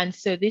 And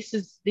so this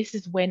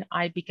is when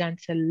I began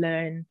to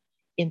learn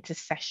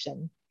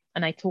intercession.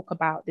 And I talk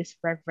about this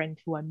reverend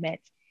who I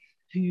met,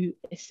 who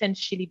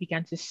essentially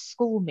began to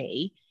school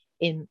me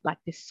in like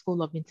this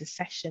school of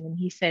intercession. And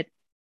he said,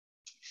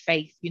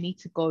 Faith, you need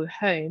to go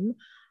home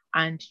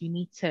and you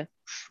need to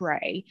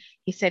pray.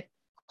 He said,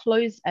 go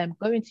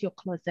into your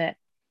closet,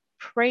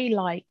 pray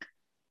like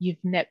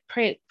you've never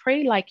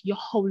pray like your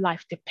whole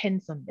life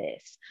depends on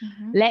this.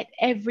 Mm-hmm. Let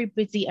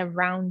everybody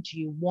around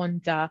you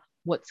wonder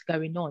what's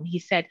going on. He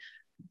said,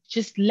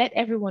 just let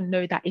everyone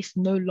know that it's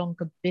no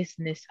longer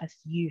business as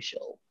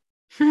usual.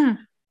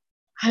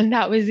 And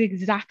that was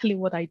exactly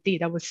what I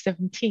did. I was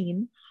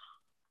 17.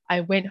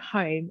 I went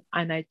home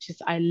and I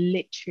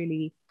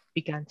literally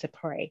began to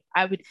pray.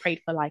 I would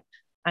pray for like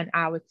an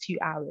hour, 2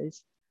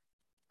 hours.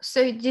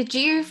 So did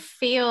you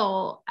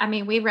feel, I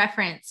mean, we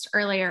referenced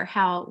earlier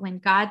how when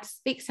God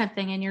speaks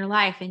something in your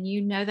life and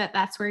you know that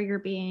that's where you're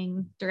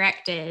being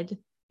directed,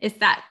 is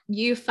that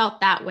you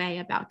felt that way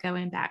about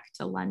going back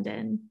to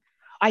London?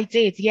 I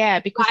did, yeah,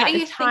 because Why at do the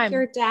you time, think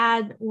your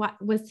dad,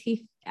 what was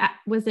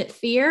it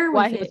fear?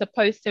 why he was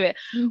opposed to it.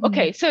 Mhm.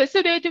 Okay, so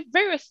there are the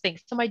various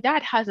things. So my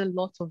dad has a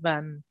lot of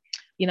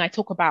I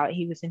talk about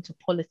he was into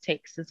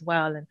politics as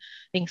well and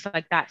things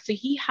like that. So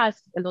he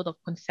has a lot of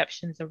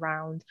conceptions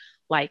around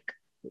like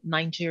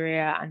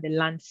Nigeria and the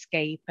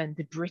landscape and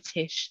the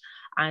British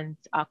and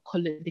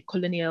the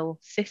colonial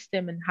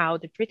system and how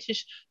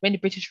when the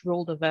British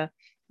ruled over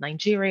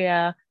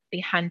Nigeria, they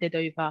handed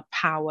over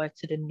power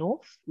to the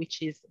north,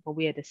 which is where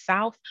we're the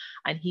south,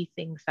 and he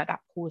thinks that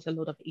caused a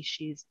lot of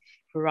issues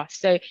for us.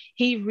 So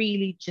he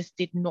really just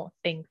did not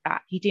think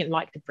that he didn't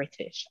like the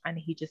British, and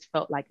he just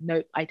felt like,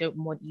 nope, I don't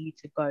want you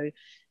to go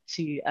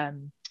to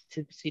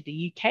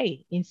the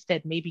UK.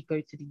 Instead, maybe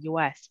go to the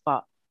US,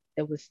 but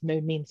there was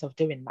no means of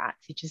doing that.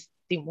 He just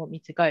didn't want me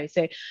to go.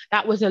 So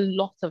that was a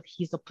lot of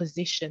his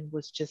opposition,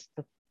 was just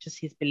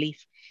his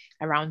belief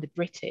around the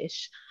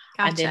British.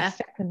 Gotcha.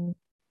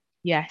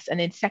 And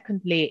then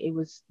secondly, it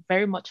was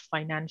very much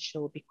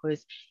financial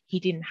because he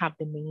didn't have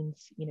the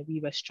means.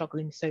 We were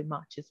struggling so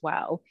much as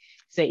well.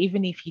 So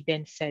even if he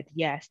then said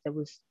yes, there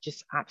was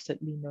just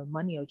absolutely no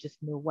money or just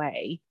no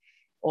way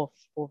of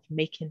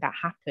making that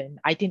happen.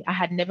 I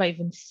had never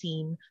even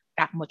seen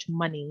that much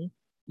money,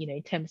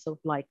 in terms of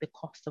like the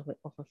cost of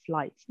a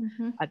flight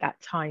at that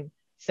time.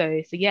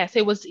 So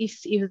it was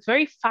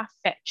very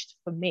far-fetched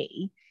for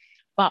me.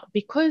 But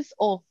because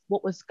of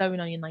what was going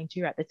on in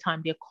Nigeria at the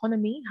time, the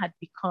economy had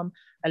become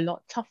a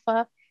lot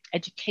tougher.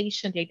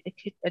 The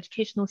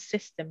educational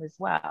system as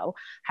well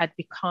had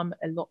become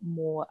a lot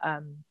more,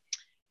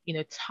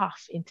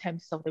 tough in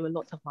terms of there were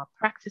lots of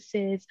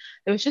malpractices.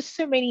 There was just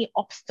so many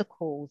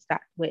obstacles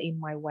that were in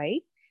my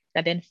way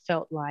that then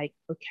felt like,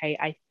 okay,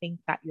 I think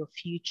that your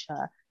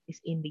future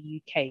is in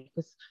the UK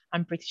because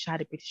I'm British. I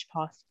had a British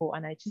passport,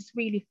 and I just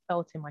really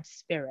felt in my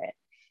spirit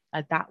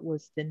that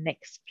was the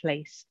next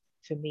place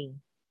for me.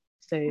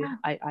 So Yeah.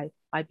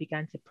 I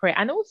began to pray.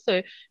 And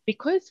also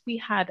because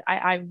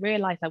I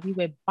realized that we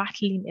were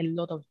battling a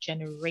lot of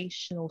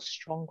generational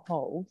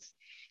strongholds.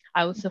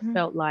 I also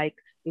felt like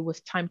it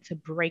was time to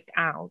break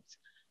out,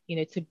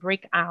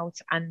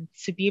 and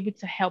to be able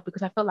to help,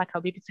 because I felt like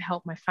I'll be able to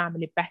help my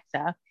family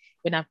better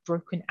when I've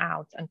broken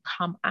out and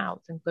come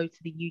out and go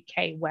to the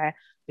UK where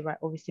there are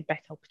obviously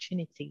better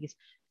opportunities.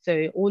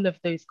 So all of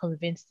those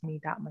convinced me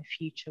that my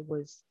future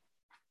was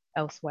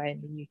elsewhere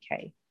in the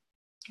UK.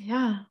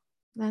 Yeah,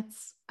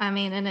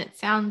 and it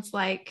sounds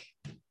like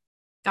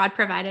God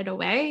provided a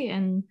way,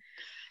 and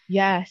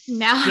yes,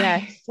 now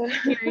yes,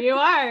 here you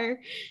are.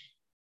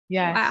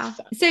 yes. Wow.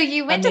 So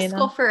you went to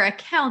school for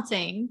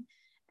accounting,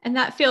 and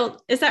that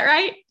field, is that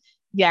right?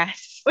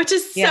 Yes. Which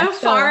is so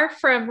far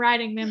from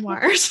writing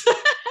memoirs.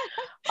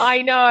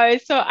 I know.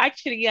 So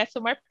actually, yeah. So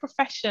my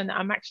profession,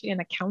 I'm actually an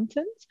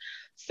accountant.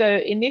 So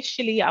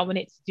initially, I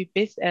wanted to do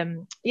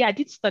I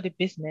did study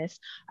business,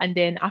 and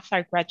then after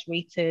I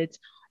graduated,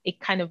 it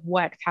kind of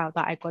worked out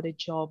that I got a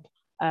job,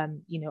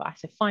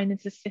 as a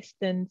finance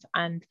assistant,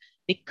 and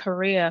the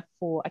career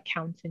for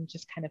accounting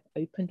just kind of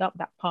opened up.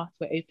 That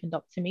pathway opened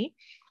up to me,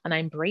 and I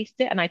embraced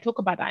it. And I talk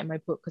about that in my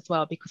book as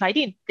well, because I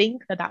didn't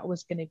think that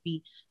was going to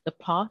be the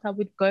path I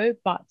would go,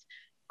 but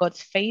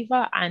God's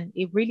favor, and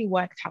it really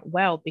worked out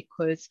well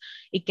because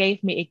it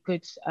gave me a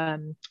good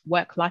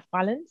work-life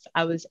balance.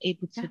 I was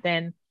able to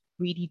then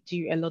really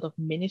do a lot of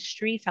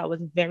ministry. So I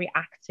was very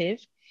active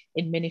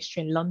in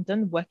ministry in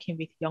London, working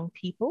with young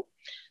people.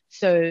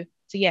 So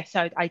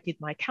I did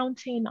my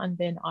accounting, and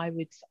then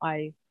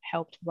I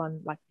helped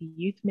run like the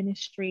youth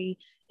ministry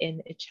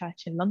in a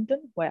church in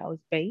London where I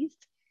was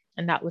based.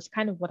 And that was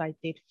kind of what I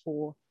did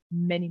for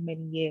many,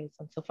 many years,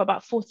 until for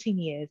about 14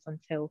 years,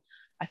 until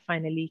I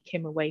finally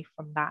came away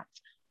from that.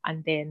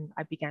 And then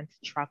I began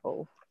to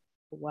travel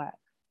for work.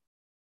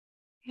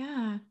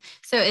 Yeah.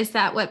 So is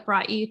that what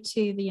brought you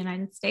to the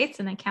United States,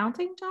 an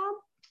accounting job?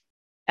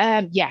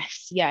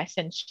 Yes, yeah,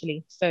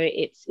 essentially. So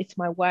it's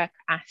my work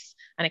as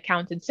an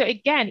accountant. So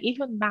again,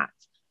 even that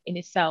in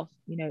itself,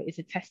 is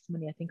a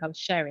testimony I think I was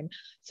sharing.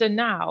 So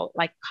now,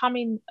 like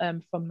coming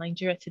from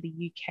Nigeria to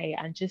the UK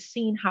and just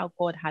seeing how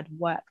God had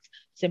worked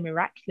so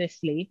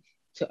miraculously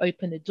to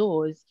open the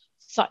doors,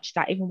 such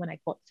that even when I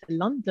got to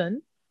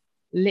London,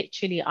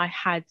 literally I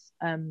had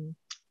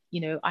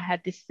I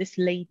had this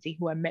lady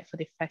who I met for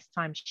the first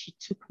time. She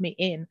took me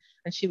in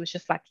and she was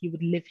just like, you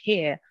would live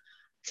here.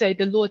 So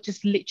the Lord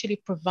just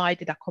literally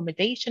provided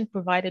accommodation,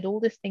 provided all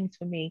these things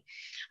for me.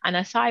 And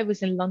as I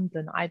was in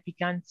London, I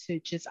began to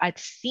I'd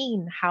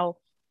seen how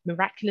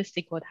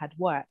miraculously God had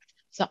worked.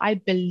 So I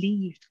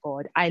believed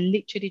God. I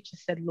literally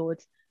just said, Lord,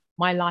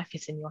 my life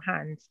is in your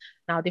hands.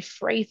 Now, the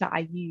phrase that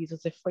I use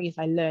was a phrase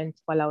I learned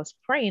while I was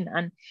praying.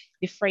 And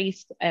the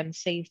phrase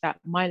says that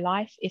my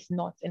life is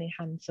not in the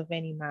hands of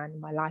any man.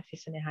 My life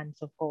is in the hands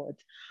of God.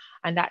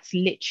 And that's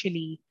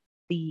literally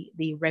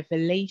the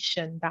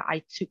revelation that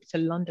I took to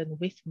London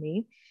with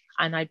me.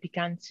 And I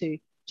began to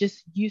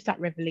just use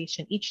that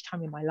revelation each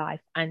time in my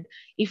life. And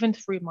even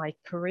through my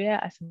career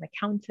as an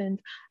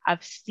accountant,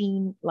 I've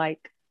seen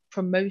like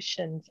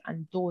promotions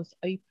and doors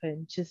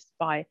open just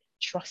by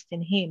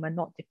trusting him and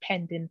not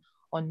depending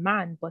on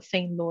man, but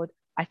saying, Lord,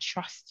 I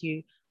trust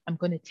you. I'm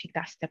going to take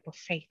that step of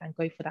faith and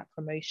go for that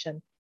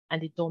promotion.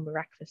 And the door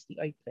miraculously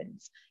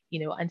opens,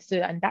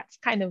 and that's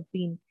kind of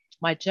been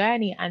my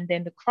journey. And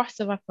then the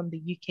crossover from the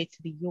UK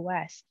to the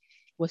US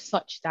was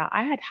such that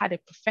I had a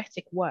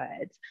prophetic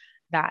word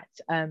that,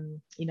 I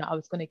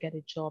was going to get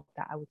a job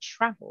that I would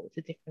travel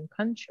to different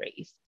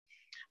countries.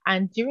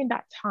 And during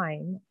that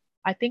time,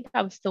 I think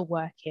I was still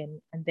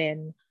working. And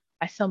then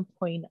at some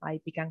point,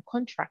 I began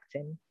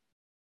contracting.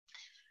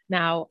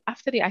 Now,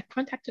 after I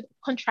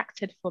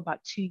contracted for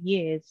about 2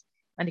 years,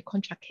 and the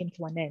contract came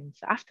to an end.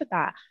 So after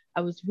that,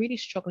 I was really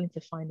struggling to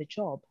find a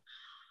job.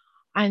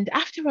 And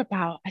after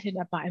about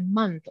a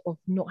month of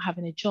not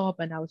having a job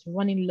and I was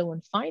running low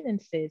on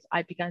finances,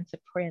 I began to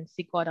pray and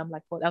see God. I was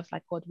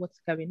like, God,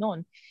 what's going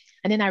on?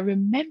 And then I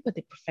remember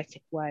the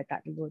prophetic word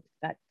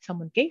that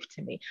someone gave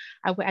to me.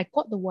 I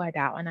got the word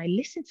out and I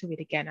listened to it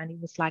again. And it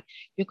was like,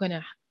 you're going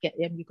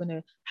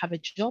to have a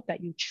job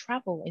that you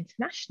travel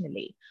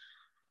internationally.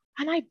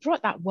 And I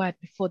brought that word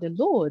before the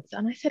Lord.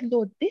 And I said,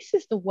 Lord, this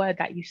is the word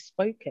that you've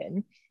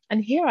spoken.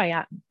 And here I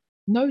am,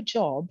 no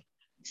job.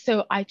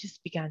 So I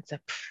just began to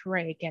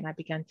pray again. I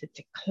began to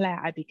declare.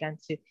 I began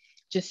to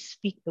just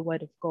speak the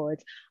word of God.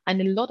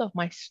 And a lot of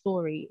my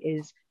story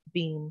is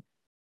being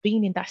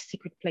in that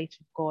secret place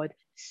with God,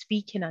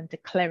 speaking and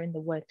declaring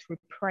the word through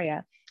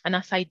prayer. And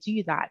as I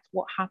do that,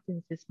 what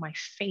happens is my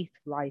faith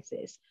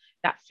rises.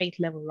 That faith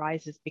level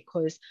rises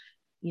because,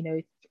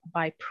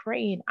 by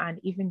praying and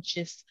even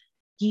just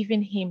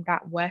giving him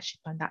that worship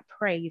and that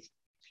praise,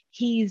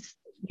 he's,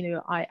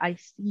 I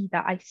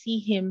see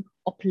him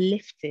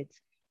uplifted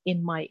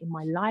in my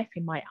life,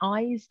 in my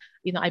eyes.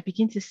 I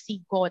begin to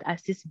see God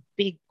as this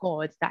big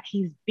God, that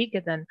he's bigger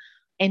than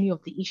any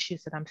of the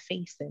issues that I'm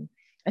facing.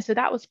 And so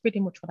that was pretty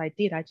much what I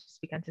did. I just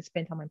began to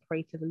spend time and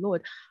pray to the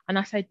Lord. And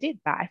as I did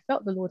that, I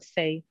felt the Lord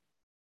say,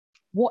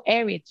 what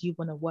area do you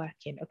want to work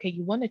in? Okay,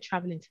 you want to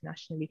travel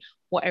internationally.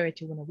 What area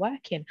do you want to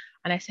work in?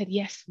 And I said,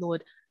 yes,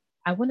 Lord,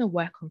 I want to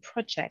work on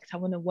projects. I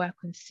want to work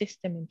on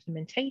system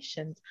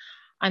implementations.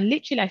 And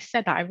literally I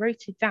said that, I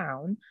wrote it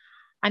down.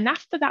 And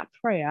after that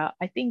prayer,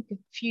 I think a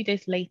few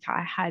days later,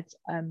 I had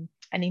an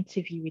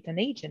interview with an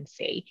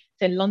agency.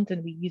 So in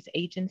London, we use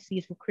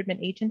agencies,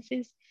 recruitment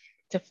agencies,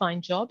 to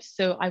find jobs.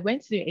 So I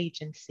went to the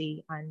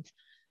agency and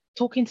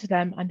talking to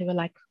them, and they were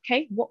like,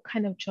 okay, what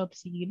kind of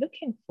jobs are you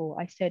looking for?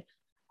 I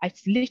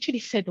literally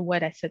said the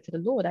word I said to the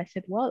Lord. I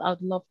said, well, I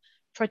would love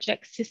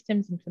project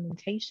systems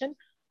implementation.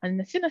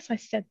 And as soon as I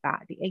said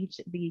that, the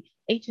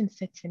agent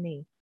said to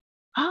me,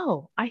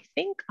 oh, I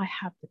think I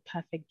have the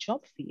perfect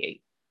job for you.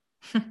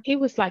 He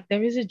was like,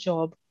 there is a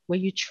job where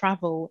you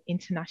travel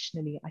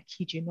internationally, I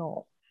kid you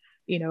not,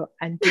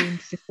 and doing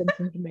systems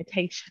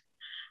implementation.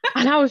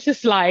 And I was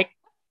just like,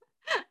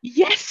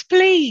 yes,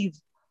 please.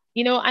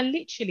 And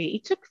literally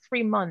it took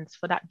 3 months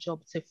for that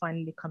job to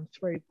finally come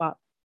through, but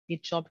the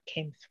job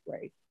came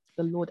through.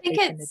 The Lord I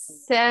think opened it's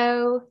the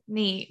door. so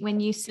neat when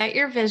you set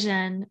your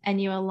vision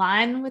and you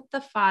align with the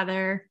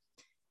Father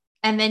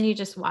and then you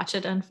just watch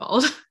it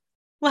unfold.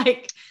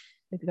 Like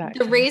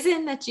Exactly. the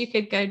reason that you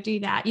could go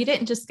do that, you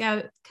didn't just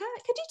go,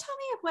 could you tell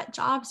me what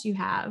jobs you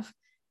have?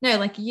 No,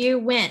 like you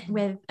went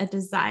with a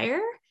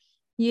desire,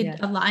 you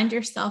aligned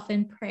yourself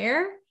in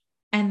prayer,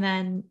 and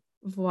then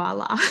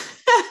voila.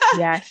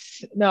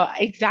 Yes, no,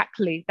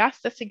 exactly. That's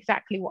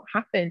exactly what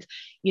happened,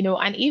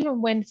 and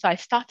even so I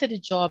started a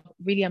job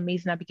really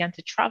amazing. I began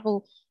to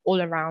travel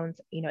all around,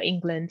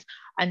 England.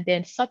 And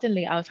then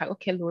suddenly I was like,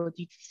 okay, Lord,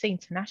 you say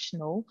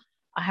international.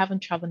 I haven't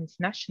traveled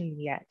internationally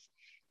yet.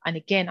 And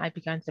again, I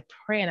began to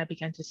pray and I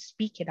began to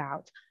speak it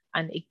out.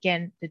 And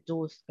again, the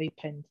doors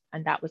opened.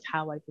 And that was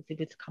how I was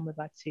able to come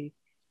over to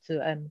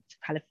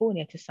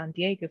California, to San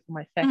Diego for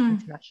my first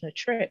international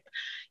trip,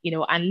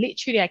 and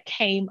literally I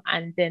came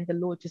and then the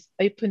Lord just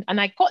opened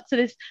and I got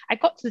to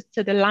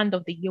the land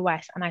of the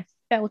US and I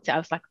felt it. I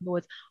was like,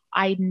 Lord,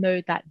 I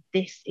know that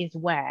this is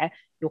where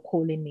you're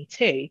calling me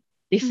to.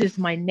 This is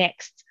my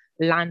next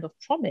land of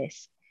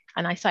promise.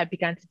 And I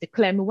began to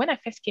declare. I mean, when I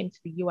first came to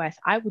the US,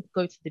 I would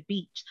go to the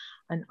beach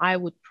and I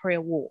would pray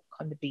a walk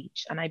on the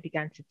beach. And I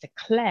began to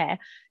declare,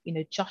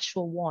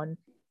 Joshua 1,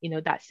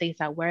 that says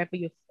that wherever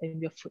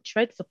your foot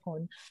treads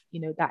upon,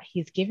 that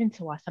he's given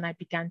to us. And I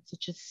began to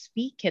just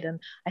speak it. And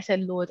I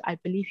said, Lord, I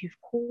believe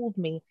you've called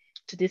me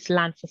to this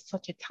land for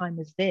such a time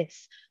as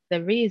this.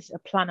 There is a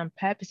plan and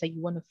purpose that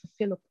you want to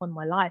fulfill upon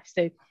my life.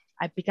 So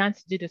I began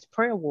to do those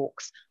prayer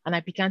walks and I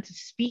began to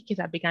speak it.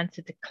 I began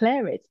to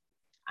declare it.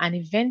 And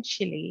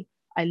eventually,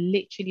 I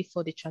literally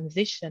saw the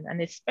transition.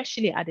 And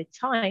especially at a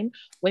time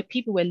where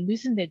people were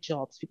losing their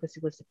jobs because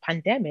it was a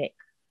pandemic,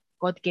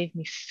 God gave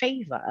me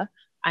favor.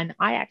 And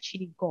I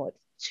actually got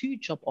 2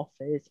 job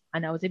offers.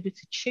 And I was able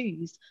to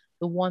choose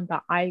the one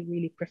that I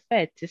really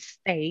preferred, to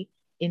stay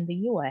in the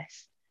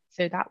US.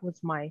 So that was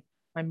my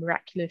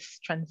miraculous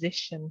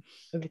transition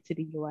over to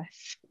the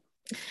US.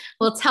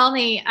 Well, tell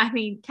me, I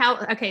mean,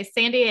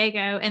 San Diego.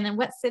 And then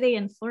what city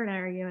in Florida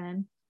are you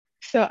in?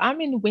 So I'm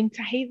in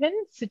Winter Haven,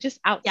 so just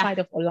outside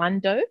of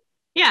Orlando.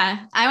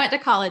 Yeah, I went to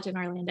college in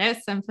Orlando,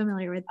 so I'm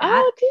familiar with that.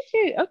 Oh, did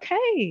you?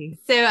 Okay.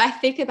 So I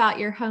think about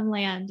your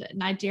homeland,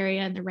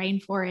 Nigeria, and the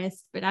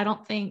rainforest, but I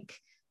don't think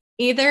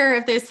either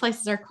of those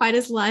places are quite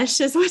as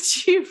lush as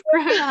what you've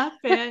grown up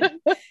in.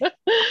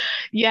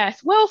 Yes.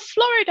 Well,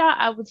 Florida,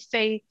 I would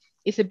say,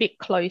 is a bit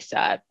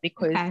closer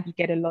because you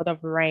get a lot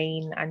of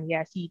rain, and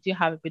yes, you do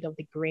have a bit of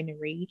the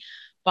greenery.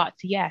 But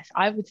yes,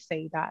 I would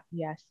say that,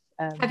 yes.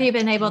 Have you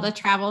been able to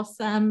travel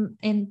some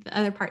in the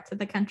other parts of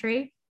the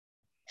country?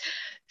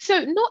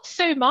 So not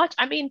so much.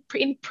 I mean,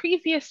 in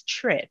previous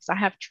trips, I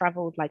have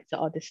traveled like to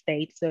other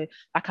states. So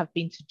like I've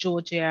been to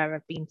Georgia,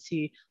 I've been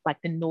to like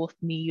the North,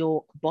 New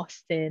York,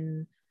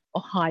 Boston,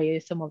 Ohio,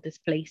 some of these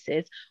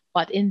places.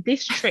 But in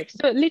this trip,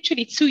 so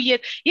literally 2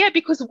 years,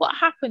 because what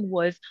happened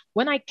was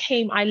when I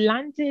came, I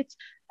landed,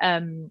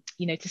 to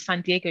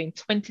San Diego in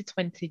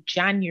 2020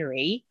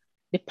 January.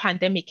 The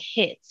pandemic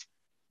hit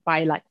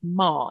by like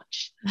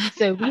March.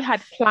 So we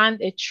had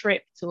planned a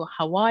trip to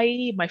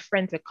Hawaii. My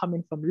friends were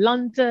coming from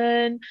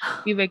London.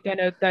 We were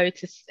gonna go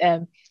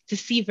to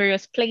see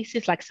various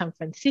places like San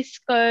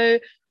Francisco.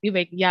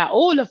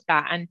 All of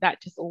that, and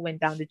that just all went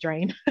down the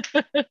drain.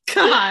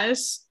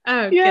 Gosh.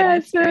 Oh,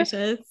 goodness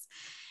gracious.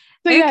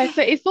 So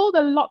so it's all the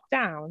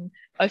lockdown.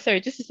 Oh,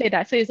 sorry, just to say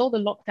that. So it's all the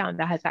lockdown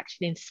that has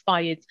actually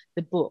inspired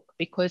the book,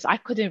 because I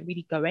couldn't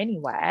really go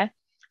anywhere.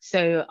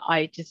 So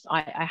I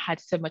had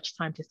so much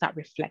time to start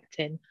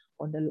reflecting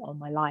on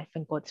my life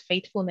and God's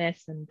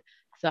faithfulness. And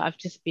so I've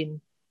just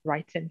been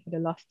writing for the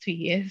last 2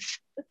 years.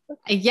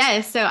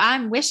 Yes. So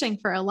I'm wishing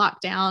for a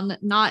lockdown,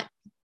 not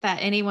that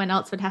anyone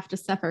else would have to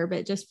suffer,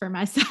 but just for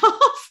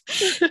myself,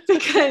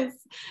 because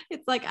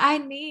it's like, I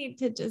need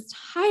to just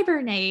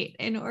hibernate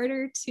in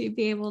order to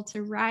be able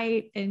to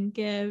write and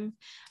give.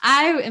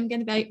 I am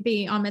going to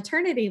be on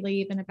maternity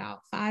leave in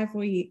about 5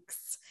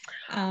 weeks.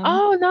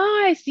 Oh,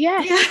 nice.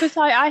 Yes, because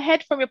I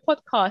heard from your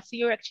podcast, so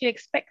you're actually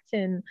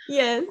expecting.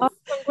 Yes. Oh,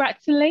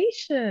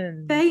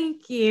 congratulations.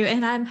 Thank you.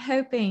 And I'm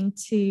hoping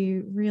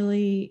to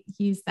really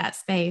use that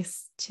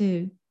space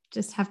to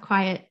just have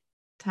quiet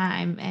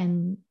time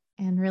and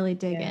really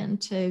dig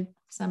into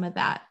some of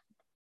that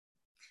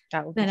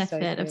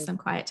benefit of some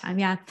quiet time.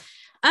 Yeah.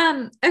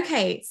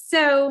 Okay.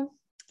 So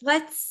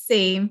let's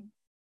see.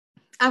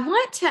 I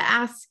want to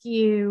ask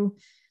you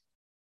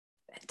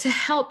to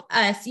help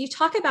us. You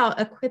talk about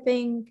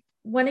equipping.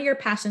 One of your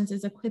passions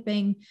is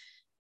equipping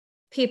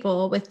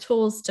people with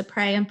tools to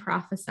pray and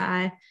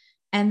prophesy,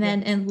 and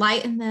then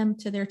enlighten them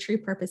to their true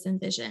purpose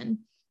and vision.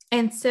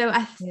 And so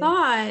I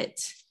thought,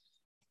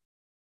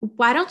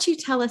 why don't you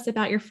tell us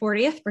about your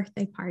 40th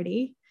birthday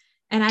party?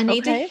 And I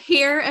need to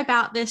hear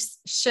about this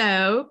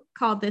show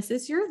called This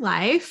Is Your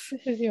Life.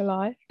 This Is Your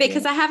Life.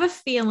 Because I have a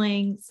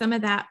feeling some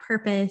of that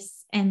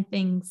purpose and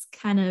things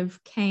kind of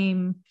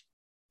became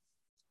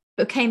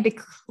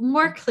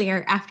more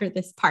clear after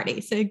this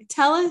party. So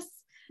tell us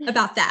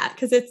about that,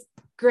 because it's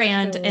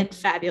grand and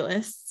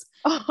fabulous.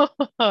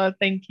 Oh,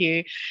 thank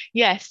you.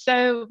 Yes.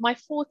 So my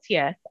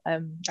 40th,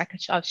 like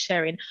I was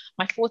sharing,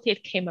 my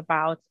 40th came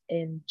about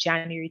in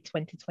January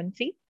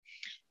 2020.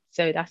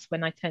 So that's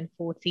when I turned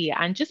 40.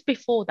 And just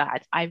before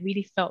that, I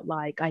really felt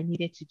like I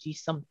needed to do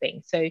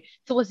something. So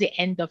towards the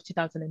end of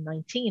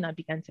 2019, I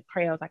began to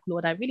pray. I was like,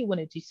 Lord, I really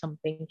want to do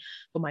something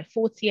for my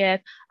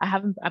 40th.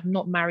 I'm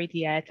not married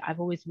yet.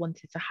 I've always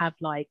wanted to have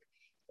like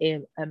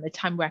a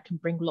time where I can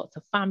bring lots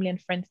of family and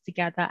friends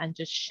together and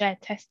just share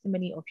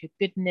testimony of your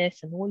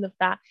goodness and all of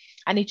that.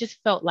 And it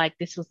just felt like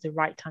this was the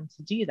right time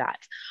to do that.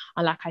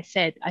 And like I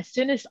said, as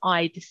soon as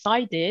I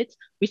decided,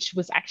 which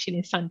was actually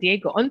in San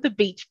Diego on the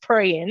beach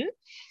praying,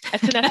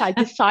 as soon as I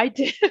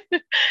decided,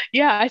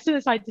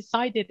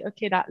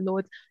 okay, that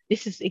Lord,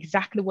 this is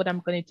exactly what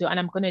I'm going to do. And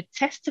I'm going to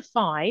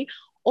testify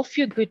of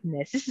your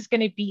goodness. This is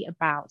going to be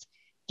about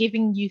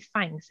giving you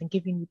thanks and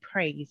giving you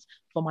praise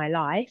for my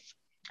life.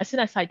 As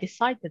soon as I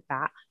decided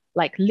that,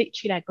 like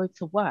literally I go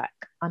to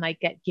work and I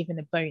get given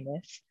a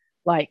bonus.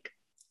 Like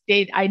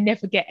I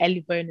never get early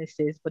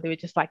bonuses, but they were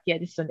just like, yeah,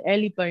 this is an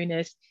early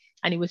bonus.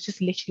 And it was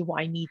just literally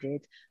what I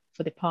needed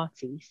for the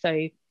party.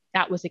 So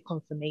that was a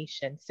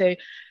confirmation. So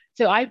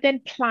I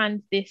then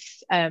planned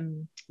this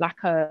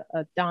like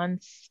a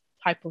dance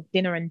type of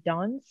dinner and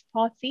dance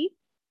party.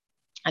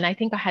 And I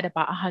think I had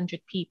about 100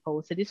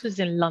 people. So this was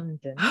in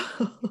London.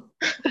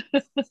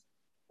 That's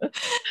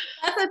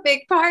a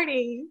big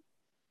party.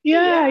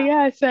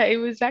 Yeah. So it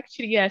was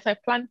actually, yes, I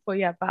planned for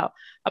about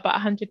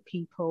 100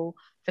 people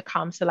to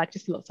come. So like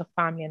just lots of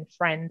family and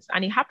friends.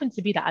 And it happened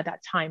to be that at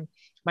that time,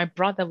 my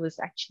brother was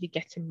actually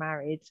getting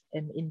married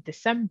in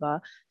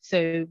December.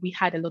 So we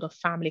had a lot of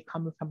family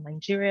coming from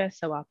Nigeria.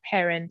 So our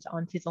parents,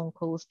 aunties,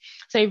 uncles.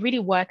 So it really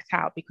worked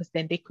out because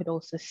then they could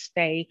also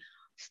stay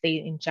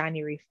in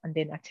January and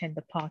then attend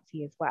the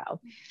party as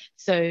well.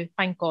 So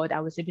thank God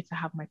I was able to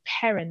have my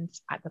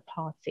parents at the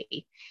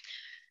party.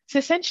 So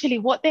essentially,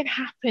 what then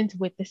happened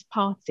with this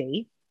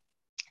party,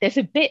 there's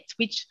a bit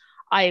which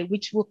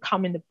will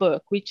come in the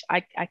book, which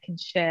I can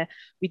share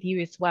with you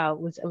as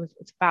well,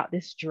 it's about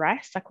this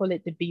dress. I call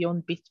it the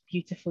Beyond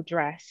Beautiful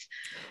dress.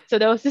 So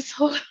there was this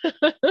whole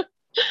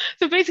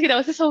so basically there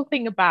was this whole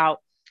thing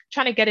about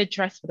trying to get a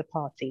dress for the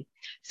party.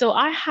 So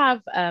I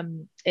have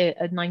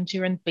a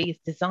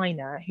Nigerian-based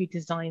designer who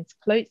designs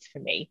clothes for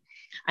me.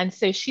 And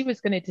so she was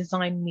going to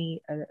design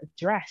me a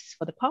dress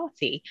for the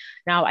party.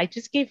 Now, I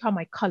just gave her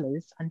my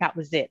colors and that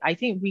was it. I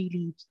didn't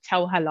really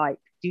tell her, like,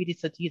 do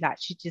this or do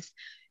that. She just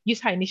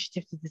used her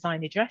initiative to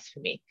design a dress for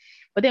me.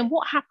 But then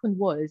what happened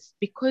was,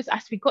 because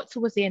as we got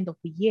towards the end of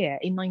the year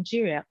in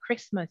Nigeria,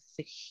 Christmas is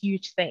a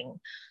huge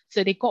thing.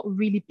 So they got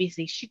really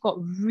busy. She got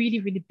really,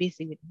 really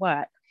busy with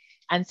work.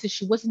 And so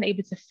she wasn't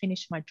able to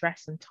finish my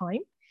dress on time.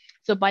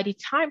 So by the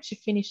time she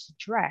finished the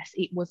dress,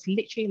 it was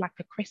literally like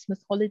the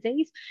Christmas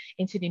holidays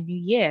into the new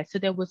year. So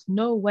there was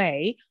no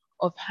way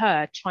of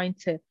her trying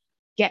to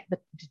get the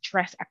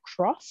dress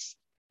across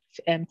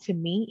to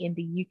me in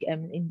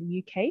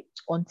the UK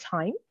on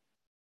time.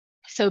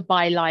 So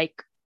by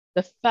like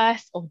the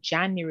 1st of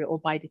January or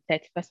by the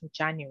 31st of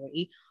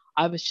January,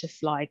 I was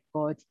just like,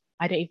 God,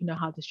 I don't even know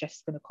how this dress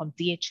is going to come.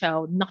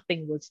 DHL,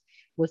 nothing was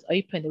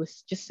open. There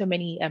was just so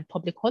many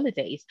public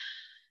holidays.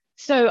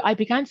 So I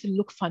began to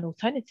look for an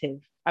alternative.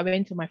 I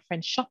went to my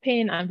friend's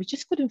shopping and we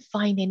just couldn't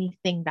find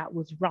anything that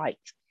was right.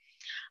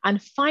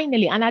 And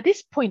finally, and at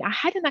this point, I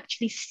hadn't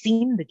actually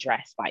seen the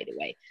dress, by the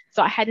way.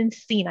 So I didn't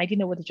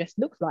know what the dress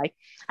looked like.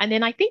 And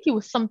then I think it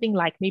was something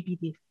like maybe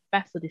the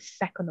 1st or the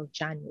 2nd of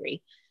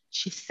January,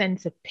 she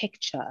sent a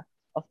picture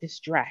of this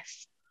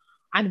dress.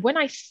 And when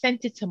I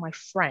sent it to my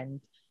friend,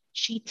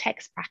 she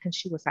texted back and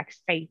she was like,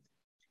 Faith,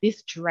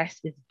 this dress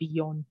is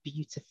beyond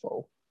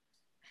beautiful.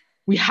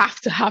 We have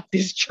to have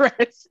this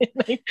dress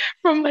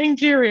from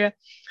Nigeria.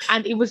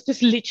 And it was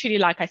just literally,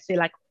 like I say,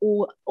 like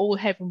all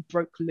heaven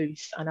broke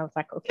loose. And I was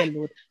like, okay,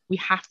 Lord, we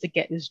have to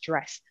get this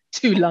dress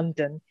to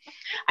London.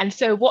 And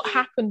so what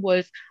happened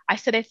was I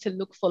started to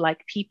look for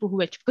like people who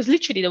were, because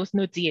literally there was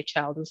no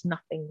DHL, there was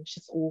nothing, it was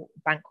just all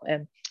bank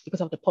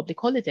because of the public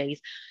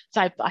holidays.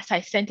 So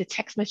I sent a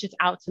text message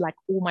out to like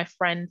all my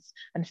friends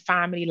and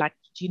family, like,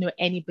 do you know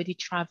anybody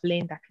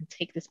traveling that can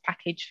take this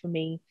package for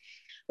me?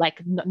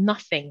 Like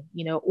nothing,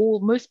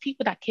 most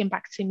people that came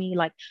back to me,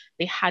 like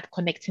they had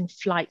connecting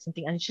flights and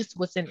things,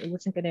 and it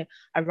wasn't going to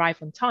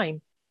arrive on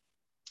time.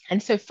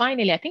 And so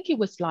finally, I think it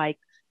was like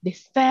the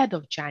 3rd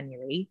of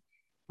January,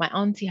 my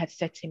auntie had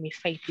said to me,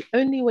 Faith, the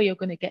only way you're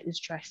going to get this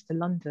dress to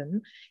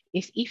London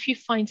is if you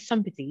find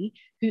somebody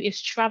who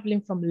is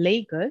traveling from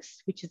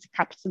Lagos, which is the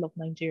capital of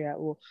Nigeria,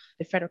 or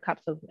the federal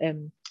capital,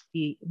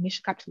 the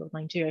initial capital of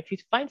Nigeria. If you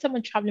find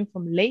someone traveling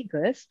from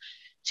Lagos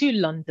to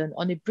London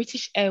on a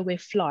British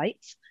Airways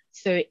flight,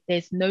 so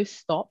there's no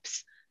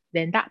stops,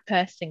 then that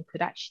person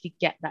could actually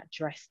get that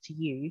dress to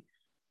you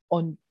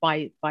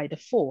by the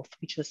 4th,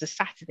 which was the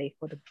Saturday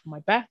for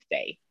my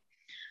birthday.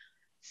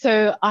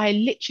 So I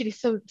literally,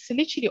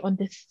 literally on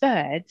the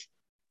 3rd,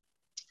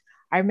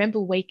 I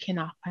remember waking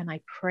up and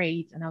I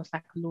prayed and I was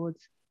like, Lord,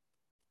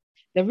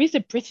 there is a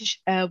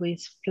British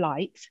Airways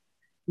flight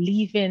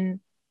leaving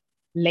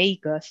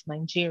Lagos,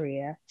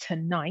 Nigeria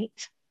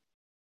tonight.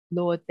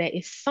 Lord, there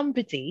is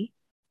somebody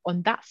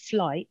on that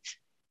flight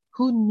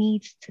who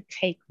needs to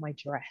take my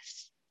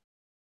dress.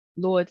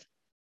 Lord,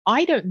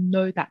 I don't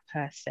know that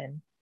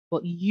person,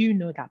 but you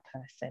know that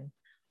person.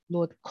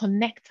 Lord,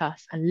 connect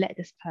us and let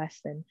this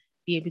person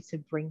be able to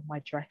bring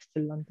my dress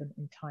to London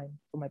in time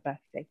for my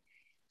birthday.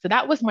 So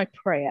that was my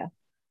prayer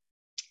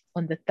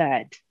on the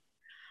 3rd.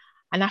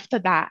 And after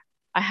that,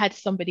 I had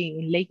somebody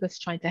in Lagos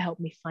trying to help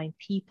me find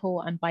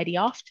people. And by the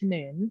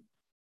afternoon,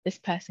 this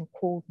person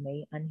called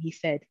me and he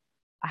said,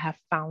 I have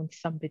found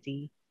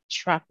somebody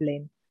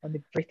traveling on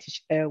the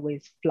British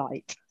Airways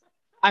flight.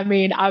 I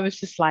mean, I was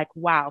just like,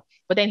 wow.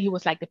 But then he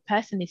was like, the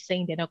person is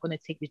saying they're not going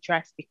to take the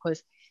dress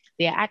because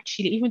they're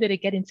actually, even though they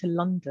get into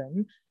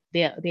London,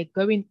 they're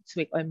going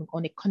to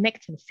on a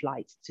connecting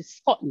flight to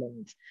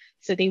Scotland.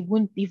 So they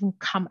wouldn't even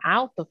come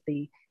out of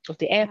the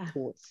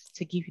airports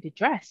to give you the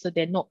dress. So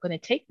they're not going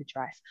to take the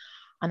dress.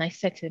 And I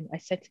said to him,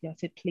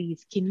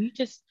 please, can you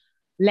just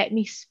let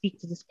me speak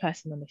to this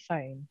person on the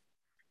phone?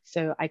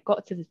 So I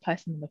got to this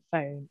person on the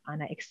phone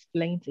and I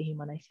explained to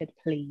him and I said,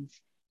 please,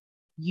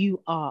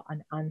 you are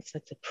an answer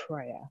to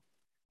prayer.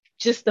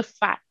 Just the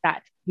fact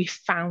that we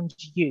found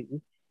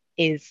you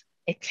is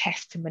a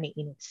testimony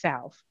in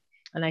itself.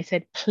 And I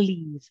said,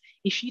 please,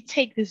 if you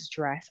take this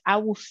dress, I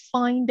will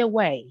find a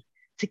way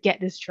to get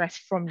this dress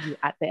from you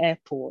at the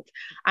airport.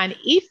 And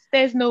if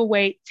there's no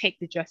way, take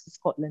the dress to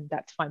Scotland,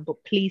 that's fine,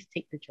 but please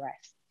take the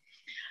dress.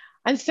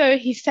 And so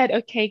he said,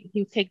 okay,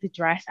 he'll take the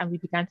dress. And we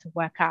began to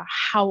work out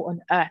how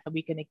on earth are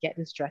we going to get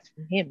this dress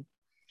from him?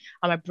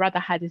 And my brother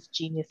had this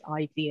genius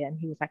idea, and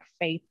he was like,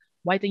 Faith,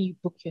 why don't you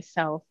book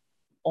yourself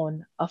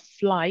on a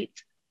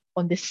flight,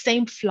 on the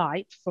same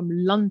flight from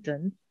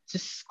London to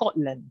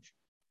Scotland,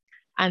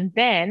 and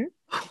then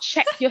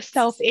check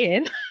yourself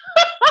in.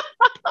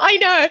 I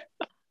know.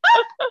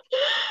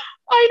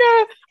 I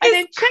know. And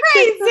then check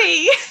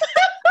crazy.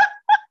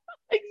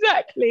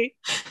 Exactly.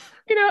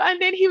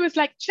 And then he was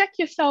like, check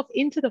yourself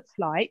into the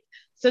flight.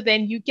 So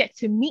then you get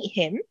to meet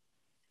him,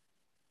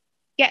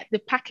 get the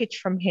package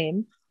from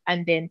him,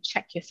 and then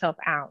check yourself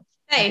out.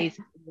 Hey,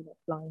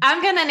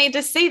 I'm going to need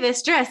to see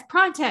this dress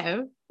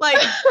pronto. Like,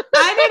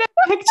 I need a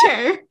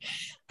picture.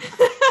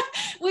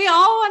 We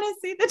all want to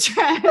see the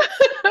dress.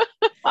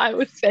 I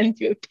will send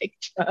you a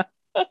picture.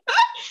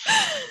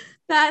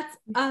 That's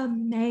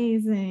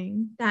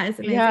amazing. That is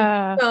amazing.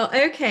 Yeah. Well,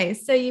 okay.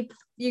 So you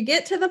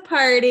get to the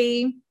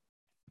party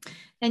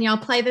and y'all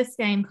play this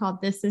game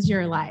called This Is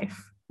Your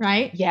Life,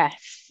 right?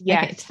 Yes.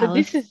 Okay, tell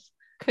us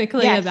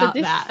quickly about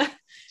that.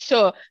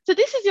 Sure. So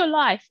This Is Your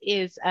Life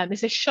is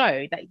it's a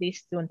show that they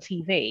used to do on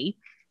TV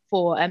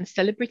for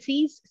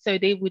celebrities. So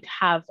they would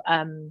have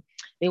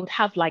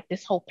like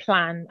this whole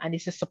plan, and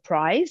it's a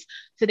surprise.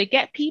 So they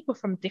get people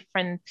from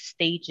different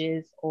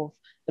stages of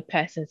the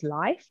person's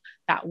life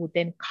that would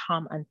then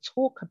come and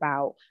talk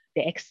about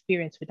their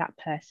experience with that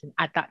person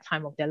at that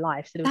time of their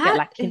life. So they'll get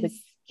like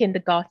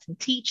kindergarten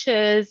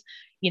teachers,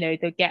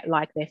 they'll get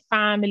like their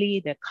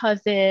family, their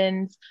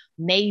cousins,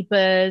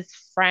 neighbors,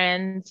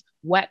 friends,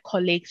 work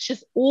colleagues,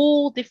 just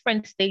all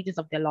different stages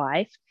of their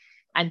life.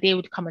 And they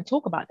would come and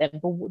talk about them.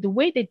 But the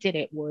way they did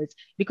it was,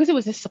 because it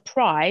was a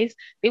surprise,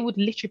 they would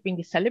literally bring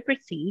a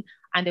celebrity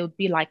and they would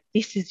be like,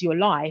 this is your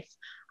life.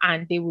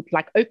 And they would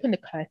like open the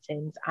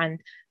curtains, and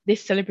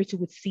this celebrity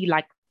would see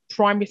like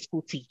primary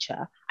school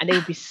teacher, and they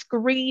would be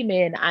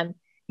screaming. And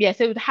yes,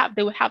 they would have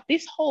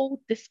this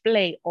whole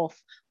display of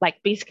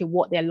like basically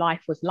what their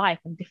life was like,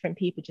 and different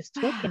people just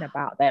talking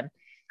about them.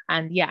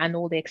 And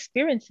all the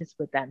experiences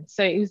with them.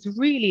 So it was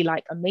really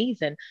like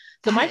amazing.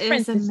 So my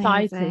friends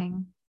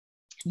decided,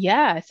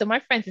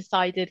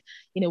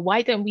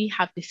 why don't we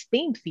have this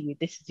theme for you?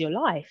 This is your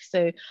life.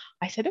 So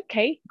I said,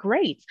 okay,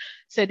 great.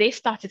 So they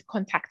started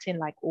contacting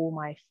like all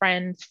my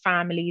friends,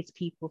 families,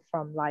 people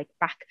from like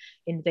back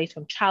in the days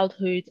from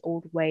childhood all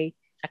the way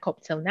like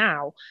up till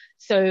now.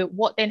 So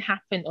what then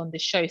happened on the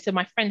show? So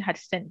my friend had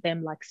sent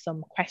them like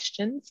some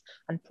questions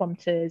and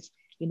prompters,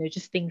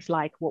 just things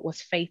like, what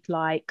was Faith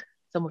like?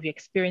 Some of your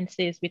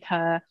experiences with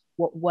her,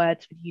 what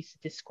words would you use to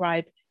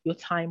describe your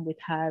time with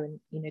her, and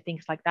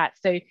things like that.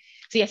 So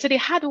they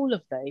had all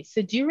of those.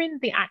 So during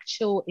the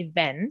actual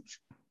event,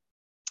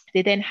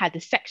 they then had a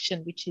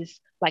section which is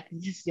like,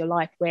 this is your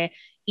life, where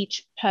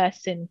each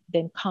person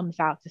then comes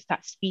out to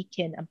start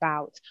speaking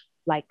about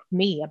like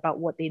me, about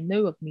what they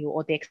know of me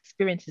or the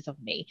experiences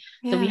of me.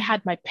 So we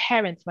had my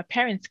parents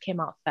came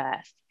out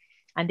first,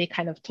 and they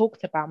kind of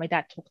talked about, my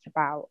dad talked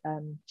about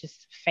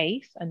just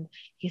faith, and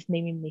he's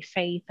naming me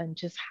Faith, and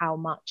just how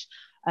much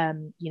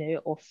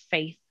of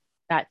faith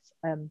that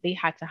they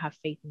had to have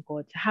faith in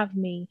God to have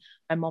me.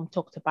 My mom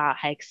talked about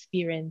her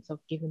experience of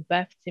giving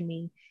birth to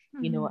me,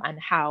 and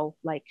how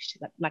like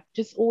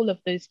just all of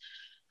those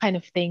kind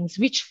of things,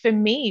 which for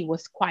me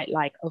was quite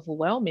like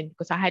overwhelming,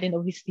 because I hadn't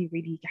obviously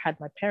really had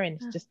my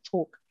parents just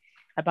talk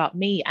about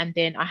me. And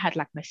then I had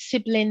like my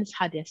siblings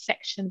had their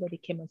section where they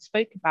came and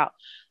spoke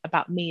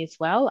about me as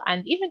well.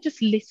 And even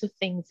just little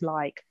things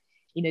like,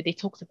 they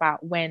talked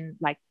about when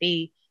like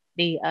they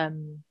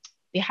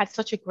had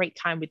such a great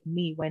time with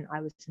me when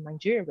I was in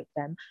Nigeria with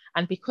them.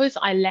 And because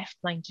I left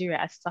Nigeria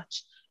at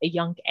such a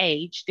young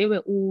age, they were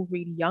all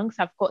really young.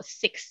 So I've got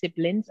 6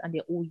 siblings and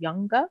they're all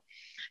younger.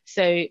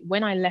 So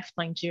when I left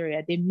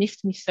Nigeria, they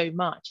missed me so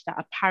much that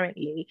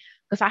apparently,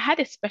 because I had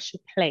a special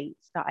plate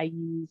that I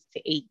used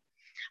to eat,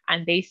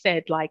 and they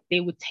said like they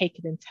would take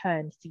it in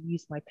turns to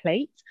use my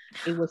plate.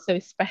 It was so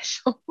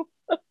special.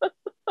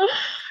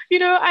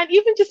 And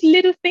even just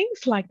little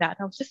things like that.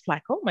 I was just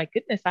like, oh my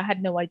goodness, I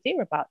had no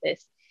idea about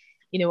this.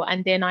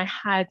 And then I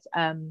had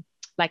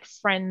like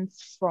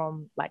friends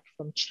from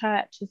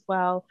church as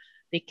well.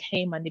 They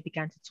came and they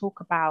began to talk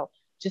about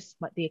just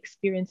the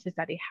experiences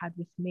that they had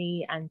with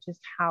me, and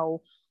just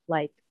how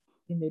like,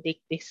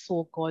 they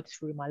saw God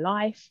through my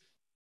life.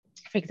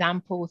 For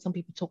example, some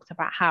people talked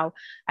about how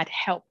I'd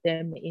helped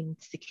them in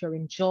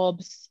securing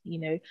jobs,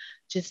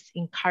 just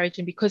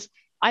encouraging, because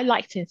I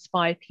like to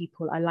inspire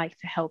people. I like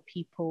to help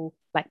people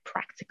like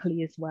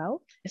practically as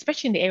well,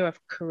 especially in the area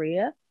of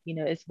career,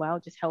 as well,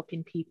 just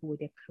helping people with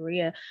their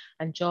career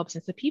and jobs.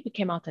 And so people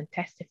came out and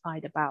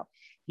testified about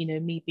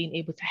me being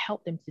able to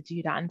help them to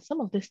do that. And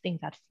some of those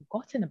things I'd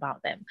forgotten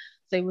about them.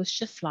 So it was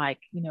just like,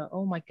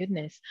 oh my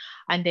goodness.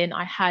 And then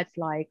I had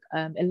like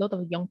a lot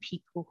of young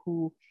people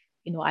who,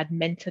 I'd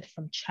mentored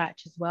from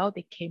church as well.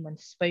 They came and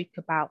spoke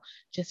about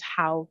just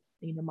how,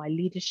 my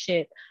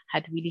leadership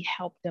had really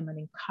helped them and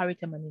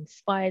encouraged them and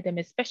inspired them,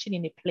 especially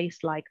in a place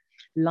like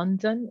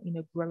London,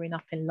 growing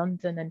up in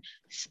London, and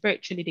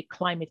spiritually the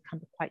climate can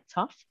be quite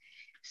tough.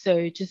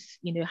 So just,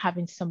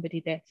 having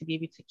somebody there to be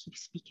able to keep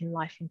speaking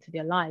life into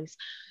their lives.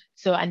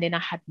 So, and then I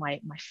had my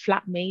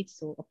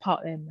flatmates or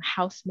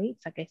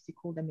housemates, I guess you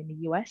call them in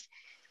the US.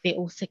 They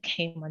also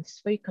came and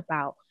spoke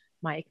about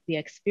their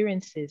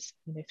experiences,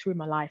 through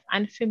my life.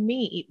 And for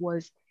me, it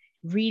was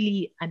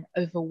really an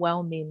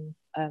overwhelming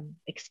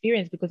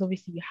experience, because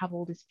obviously you have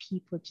all these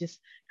people just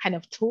kind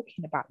of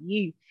talking about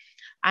you.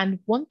 And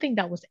one thing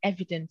that was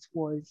evident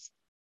was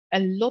a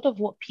lot of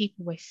what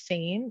people were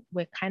saying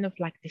were kind of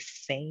like the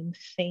same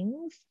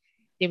things.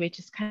 They were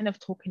just kind of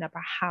talking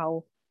about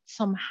how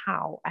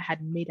somehow I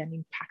had made an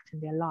impact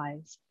in their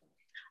lives.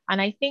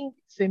 And I think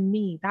for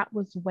me, that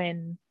was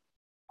when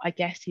I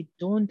guess it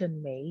dawned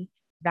on me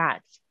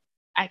that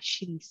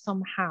actually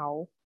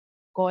somehow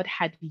God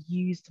had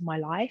used my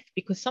life,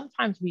 because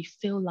sometimes we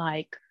feel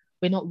like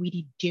we're not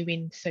really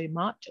doing so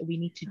much, or we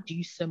need to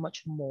do so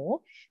much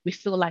more. We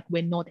feel like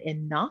we're not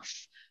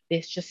enough.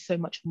 There's just so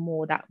much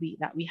more that we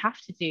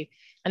have to do.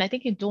 And I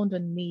think it dawned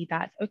on me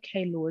that,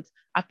 okay, Lord,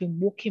 I've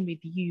been walking with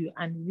you,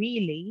 and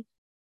really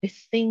the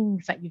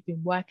things that you've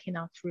been working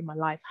out through my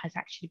life has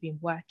actually been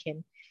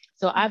working.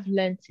 So I've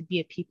learned to be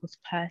a people's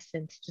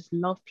person, to just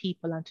love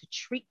people and to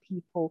treat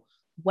people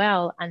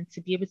well, and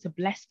to be able to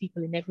bless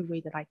people in every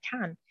way that I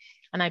can.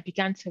 And I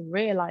began to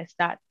realize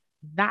that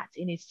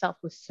in itself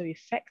was so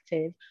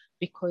effective,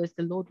 because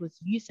the Lord was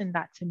using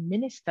that to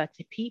minister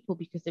to people,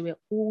 because they were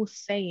all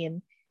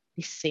saying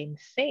the same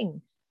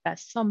thing, that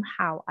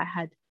somehow I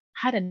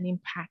had an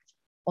impact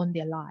on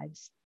their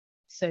lives.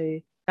 So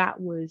that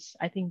was,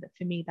 I think that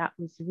for me, that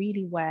was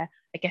really where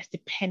I guess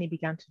the penny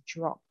began to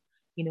drop,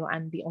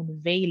 and the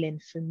unveiling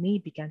for me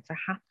began to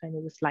happen.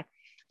 It was like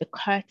the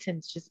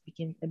curtains just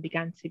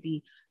began to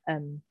be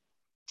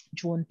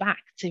drawn back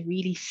to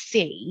really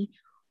see,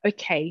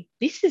 okay,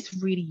 this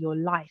is really your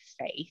life,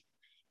 Faith.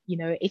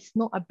 It's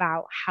not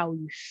about how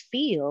you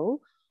feel,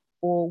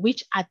 or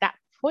which at that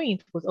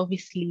point was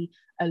obviously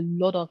a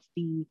lot of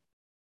the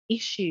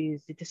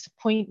issues, the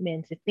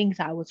disappointments, the things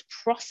that I was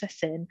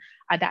processing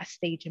at that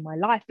stage in my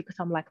life, because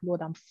I'm like,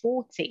 Lord, I'm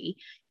 40,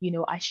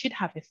 I should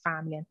have a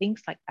family and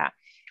things like that.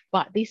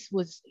 But this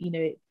was,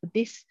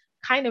 this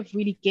kind of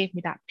really gave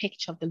me that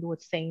picture of the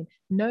Lord saying,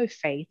 no,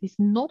 Faith, it's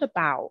not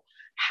about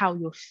how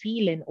you're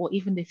feeling or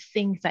even the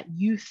things that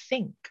you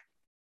think.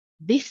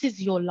 This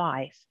is your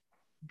life.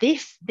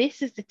 This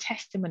is the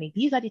testimony.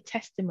 These are the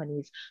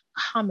testimonies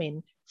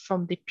coming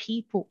from the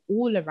people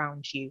all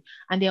around you,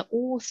 and they're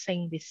all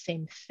saying the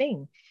same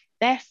thing.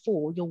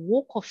 Therefore, your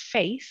walk of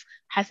faith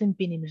hasn't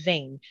been in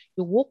vain.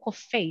 Your walk of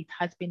faith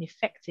has been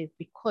effective,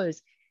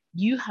 because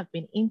you have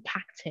been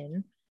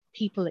impacting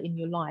people in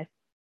your life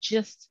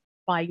just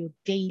by your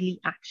daily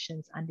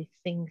actions and the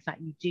things that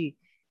you do.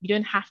 You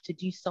don't have to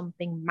do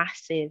something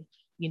massive,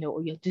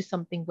 or you'll do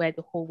something where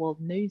the whole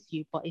world knows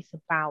you, but it's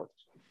about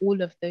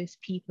all of those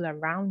people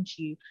around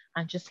you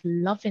and just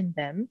loving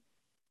them,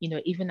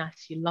 even as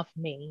you love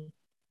me.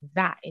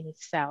 That in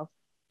itself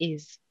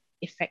is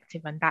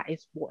effective, and that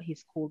is what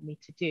he's called me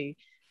to do.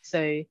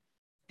 So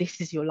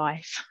this is your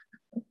life.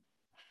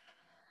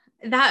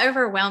 That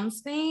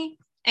overwhelms me.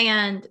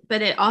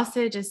 But it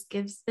also just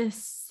gives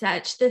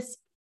this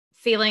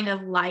feeling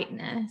of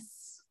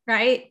lightness,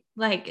 right?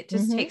 Like it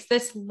just takes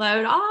this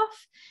load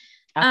off.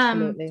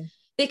 Absolutely.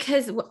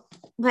 Because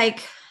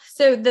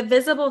so the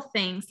visible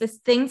things, the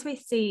things we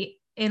see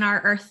in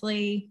our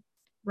earthly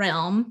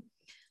realm,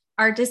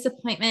 our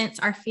disappointments,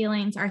 our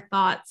feelings, our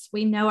thoughts,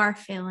 we know our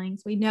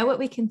feelings, we know what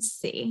we can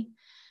see.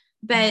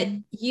 But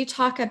you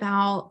talk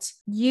about,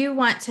 you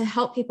want to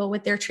help people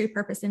with their true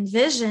purpose and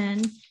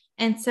vision.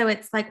 And so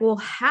it's like,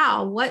 well,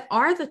 what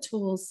are the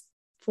tools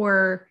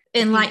for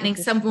enlightening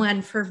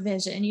someone for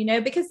vision,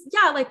 because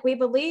like we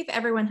believe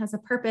everyone has a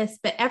purpose,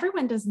 but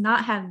everyone does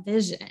not have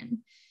vision.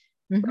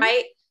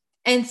 Right.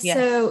 And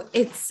so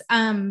it's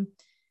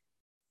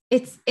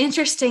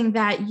interesting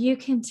that you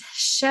can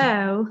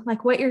show,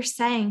 like what you're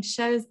saying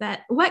shows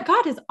that what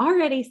God has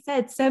already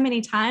said so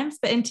many times,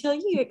 but until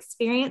you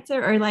experience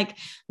it or like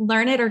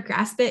learn it or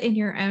grasp it in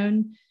your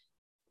own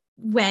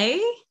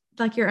way,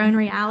 like your own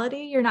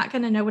reality, you're not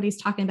going to know what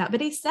he's talking about. But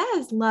he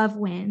says love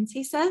wins.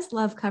 He says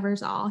love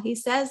covers all. He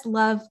says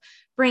love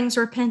brings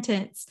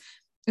repentance.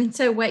 And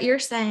so what you're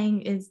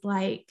saying is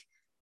like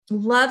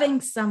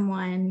loving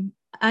someone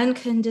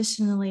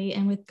unconditionally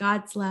and with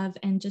God's love,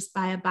 and just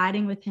by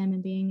abiding with him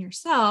and being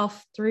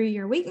yourself through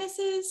your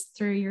weaknesses,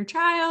 through your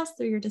trials,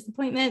 through your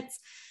disappointments.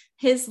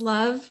 His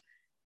love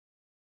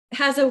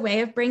has a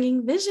way of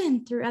bringing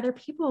vision through other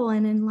people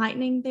and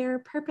enlightening their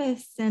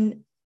purpose.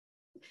 And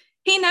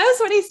he knows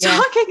what he's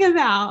talking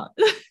about.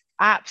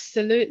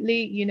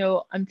 Absolutely.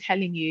 I'm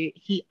telling you,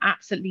 he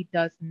absolutely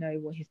does know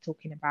what he's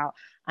talking about.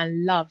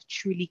 And love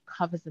truly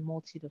covers a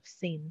multitude of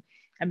sin.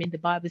 I mean, the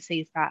Bible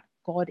says that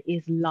God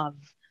is love.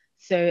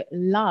 So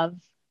love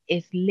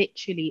is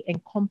literally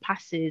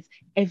encompasses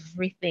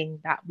everything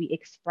that we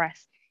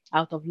express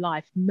out of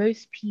life.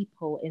 Most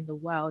people in the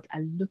world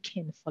are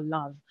looking for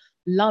love.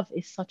 Love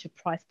is such a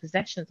prized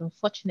possession.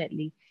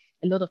 Unfortunately,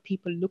 a lot of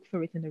people look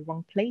for it in the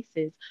wrong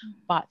places.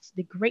 But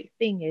the great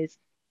thing is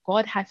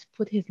God has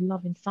put his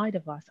love inside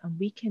of us, and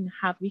we can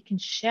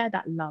share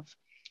that love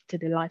to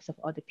the lives of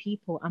other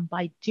people. And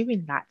by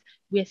doing that,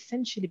 we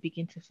essentially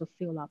begin to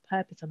fulfill our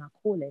purpose and our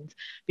callings.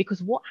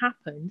 Because what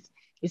happens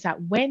is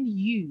that when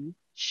you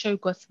show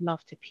God's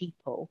love to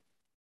people,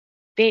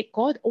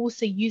 God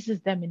also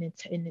uses them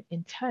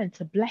in turn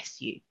to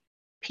bless you.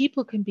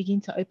 People can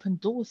begin to open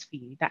doors for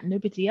you that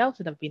nobody else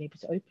would have been able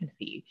to open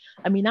for you.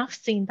 I mean, I've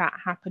seen that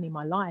happen in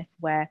my life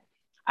where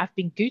I've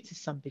been good to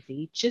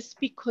somebody just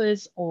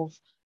because of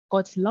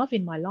God's love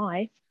in my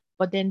life,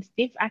 but then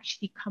they've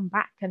actually come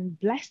back and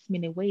blessed me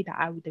in a way that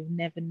I would have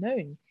never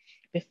known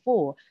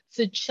before.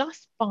 So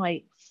just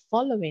by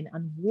following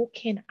and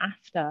walking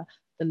after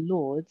the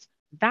Lord,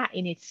 that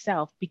in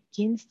itself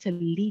begins to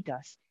lead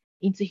us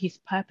into his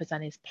purpose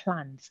and his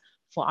plans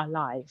for our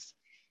lives.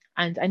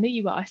 And I know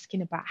you were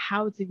asking about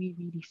how do we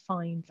really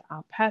find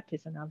our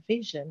purpose and our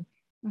vision.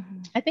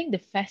 Mm-hmm. I think the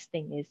first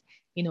thing is,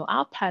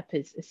 our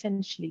purpose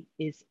essentially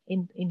is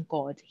in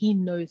God. He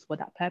knows what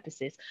that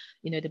purpose is.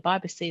 The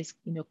Bible says,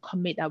 we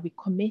commit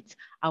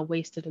our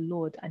ways to the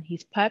Lord and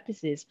his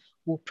purposes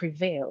will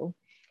prevail.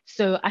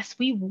 So as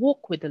we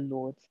walk with the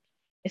Lord,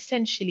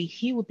 essentially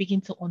he will begin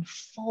to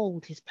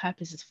unfold his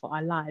purposes for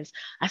our lives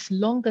as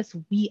long as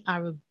we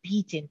are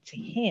obedient to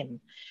him.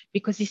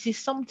 Because you see,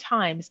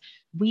 sometimes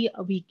we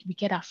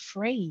get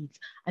afraid,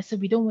 and so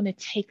we don't want to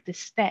take the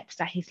steps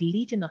that he's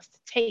leading us to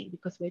take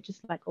because we're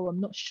just like, oh, I'm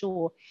not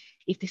sure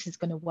if this is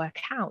going to work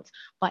out.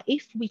 But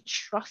if we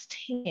trust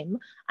him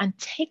and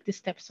take the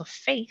steps of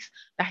faith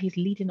that he's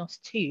leading us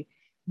to,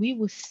 we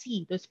will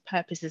see those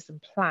purposes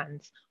and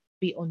plans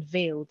be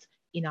unveiled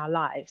in our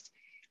lives.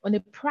 On a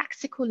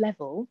practical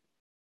level,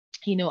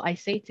 I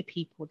say to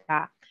people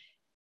that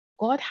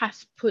God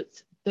has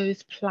put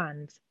those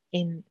plans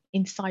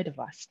inside of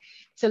us.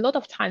 So a lot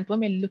of times when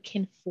we're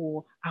looking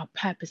for our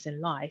purpose in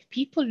life,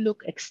 people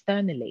look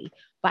externally,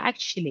 but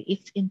actually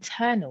it's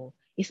internal.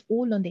 It's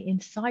all on the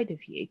inside of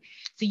you.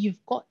 So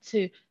you've got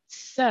to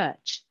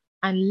search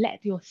and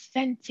let the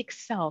authentic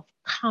self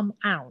come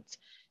out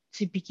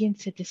to begin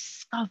to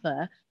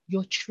discover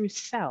your true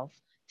self,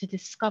 to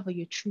discover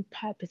your true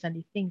purpose and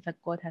the things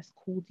that God has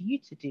called you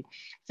to do.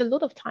 So a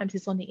lot of times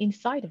it's on the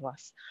inside of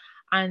us.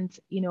 And,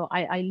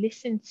 I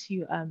listened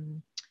to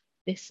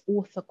this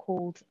author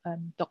called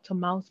Dr.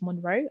 Miles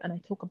Monroe, and I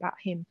talk about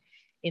him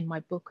in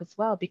my book as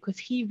well, because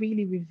he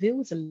really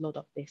reveals a lot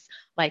of this.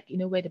 Like,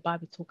 where the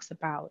Bible talks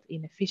about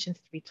in Ephesians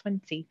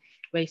 3:20,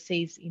 where it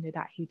says,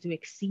 that he'll do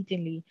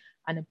exceedingly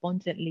and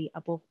abundantly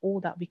above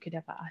all that we could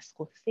ever ask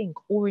or think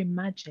or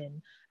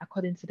imagine,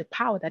 according to the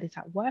power that is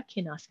at work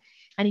in us.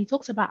 And he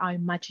talks about our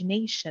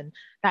imagination,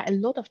 that a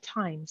lot of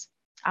times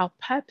our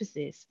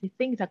purposes, the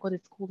things that God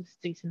has called us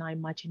to do in our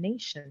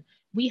imagination,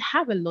 we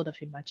have a lot of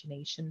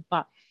imagination,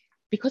 but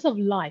because of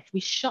life, we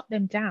shut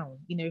them down,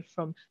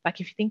 from, like,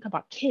 if you think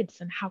about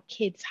kids and how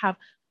kids have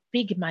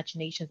big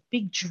imaginations,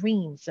 big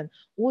dreams, and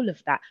all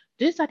of that,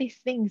 those are the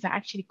things that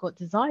actually God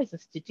desires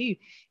us to do.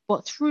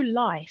 But through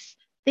life,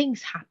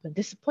 things happen,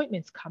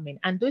 disappointments come in,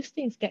 and those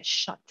things get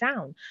shut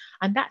down.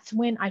 And that's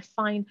when I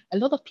find a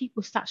lot of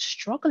people start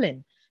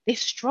struggling. They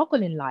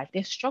struggle in life.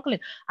 They're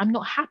struggling. I'm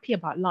not happy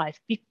about life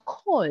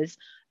because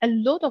a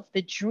lot of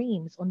the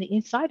dreams on the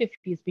inside of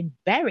you has been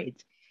buried.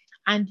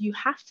 And you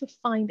have to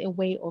find a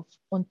way of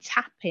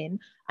untapping,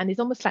 and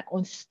it's almost like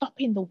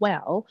unstopping the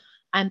well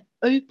and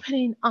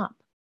opening up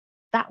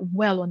that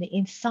well on the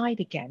inside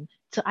again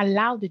to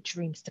allow the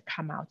dreams to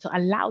come out, to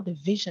allow the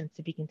vision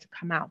to begin to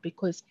come out,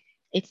 because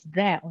it's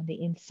there on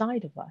the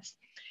inside of us.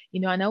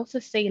 And I also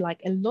say,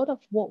 like, a lot of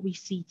what we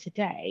see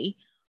today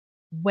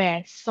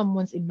were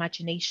someone's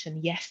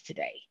imagination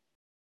yesterday.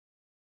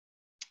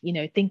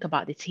 Think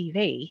about the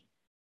TV.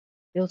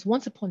 There was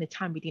once upon a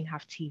time we didn't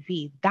have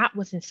TV. That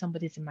was in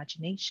somebody's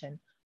imagination,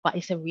 but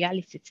it's a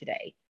reality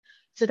today.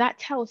 So that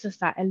tells us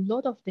that a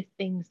lot of the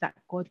things that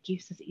God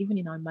gives us, even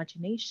in our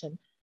imagination,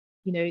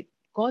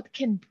 God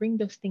can bring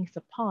those things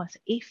to pass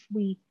if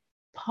we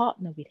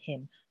partner with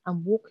him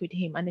and walk with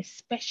him, and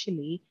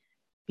especially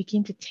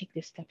begin to take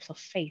the steps of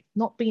faith,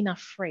 not being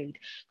afraid.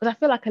 Because I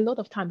feel like a lot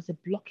of times the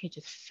blockage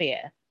is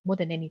fear more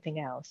than anything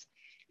else.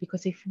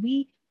 Because if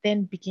we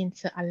then begin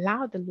to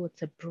allow the Lord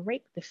to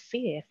break the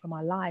fear from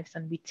our lives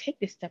and we take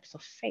the steps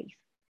of faith,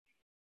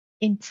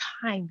 in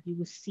time you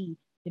will see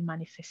the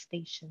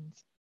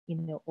manifestations,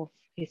 of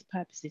his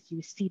purposes. You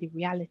will see the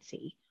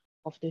reality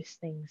of those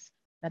things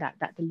that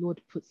the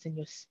Lord puts in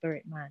your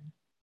spirit, man.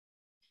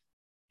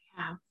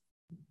 Yeah.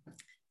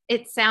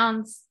 It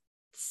sounds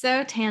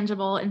so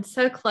tangible and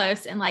so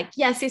close and like,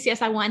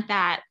 yes, I want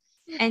that.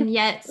 And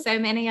yet so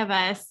many of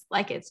us,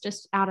 like, it's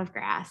just out of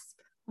grasp.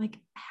 Like,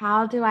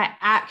 how do I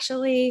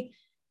actually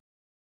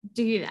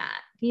do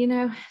that?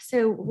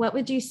 So what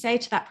would you say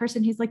to that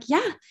person who's like,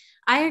 yeah,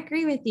 I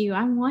agree with you,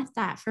 I want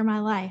that for my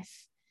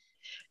life?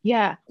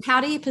 Yeah. How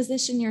do you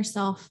position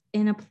yourself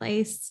in a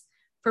place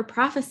for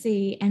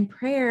prophecy and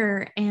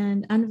prayer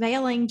and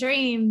unveiling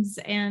dreams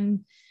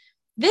and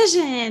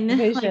vision?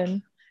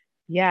 Vision.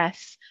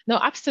 Yes. No,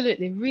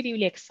 absolutely. Really,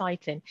 really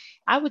exciting.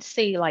 I would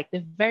say, like,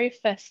 the very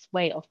first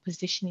way of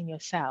positioning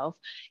yourself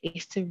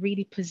is to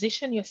really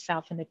position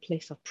yourself in a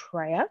place of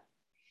prayer.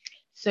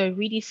 So,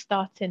 really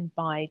starting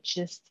by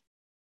just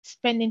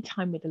spending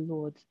time with the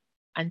Lord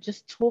and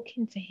just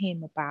talking to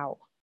Him about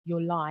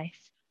your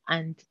life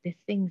and the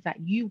things that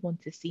you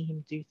want to see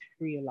Him do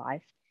through your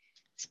life.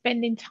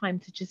 Spending time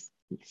to just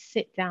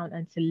sit down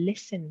and to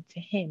listen to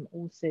Him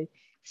also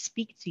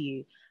speak to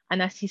you.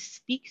 And as He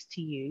speaks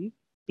to you,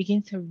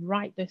 begin to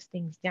write those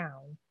things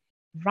down,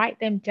 write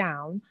them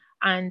down.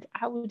 And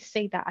I would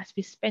say that as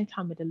we spend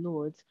time with the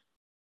Lord,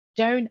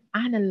 don't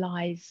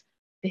analyze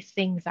the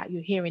things that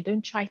you're hearing.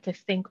 Don't try to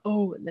think,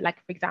 oh, like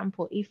for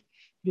example, if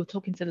you're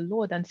talking to the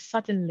Lord and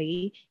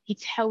suddenly He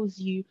tells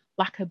you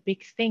like a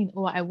big thing,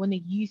 or I want to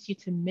use you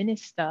to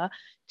minister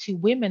to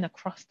women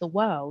across the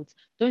world,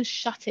 don't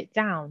shut it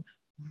down,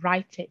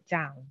 write it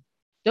down.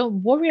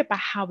 Don't worry about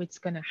how it's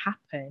going to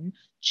happen,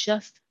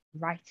 just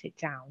write it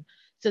down.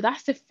 So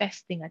that's the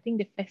first thing. I think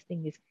the first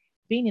thing is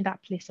being in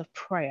that place of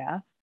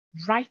prayer,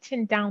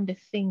 writing down the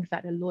things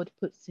that the Lord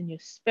puts in your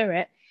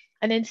spirit.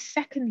 And then,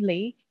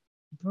 secondly,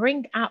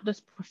 bring out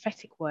those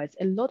prophetic words.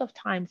 A lot of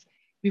times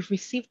we've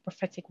received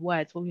prophetic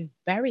words, but we've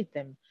buried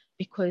them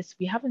because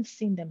we haven't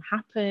seen them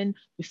happen.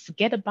 We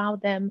forget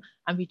about them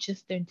and we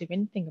just don't do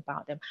anything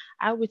about them.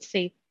 I would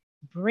say,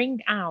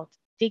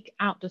 dig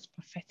out those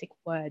prophetic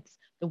words,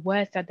 the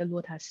words that the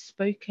Lord has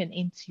spoken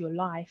into your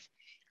life,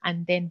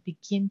 and then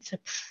begin to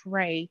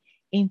pray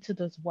into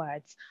those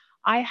words.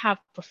 I have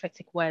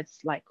prophetic words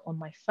like on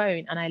my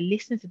phone and I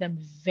listen to them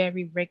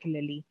very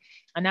regularly.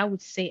 And I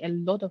would say a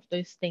lot of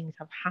those things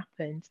have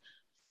happened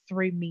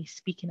through me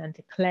speaking and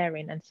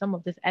declaring, and some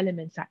of those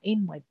elements are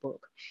in my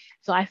book.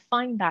 So I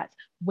find that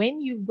when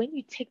you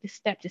take the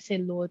step to say,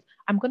 Lord,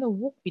 I'm going to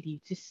walk with you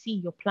to see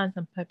your plans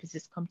and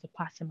purposes come to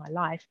pass in my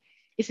life,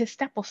 it's a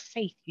step of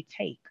faith you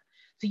take.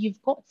 So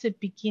you've got to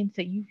begin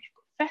to, you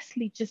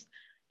firstly just,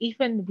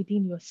 even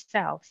within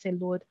yourself, say,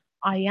 Lord,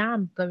 I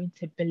am going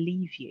to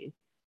believe you.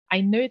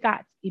 I know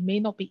that it may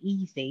not be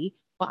easy,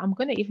 but I'm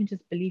going to even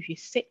just believe you.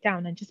 Sit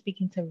down and just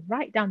begin to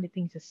write down the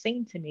things you're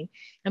saying to me.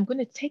 I'm going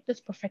to take those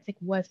prophetic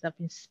words that have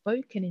been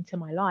spoken into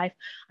my life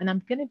and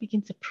I'm going to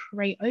begin to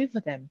pray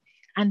over them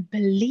and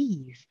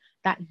believe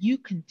that you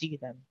can do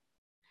them.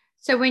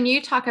 So when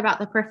you talk about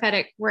the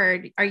prophetic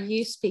word, are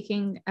you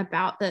speaking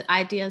about the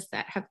ideas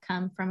that have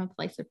come from a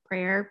place of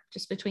prayer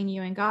just between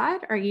you and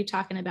God? Or are you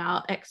talking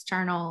about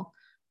external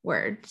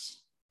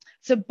words?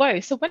 So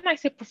both. So when I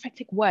say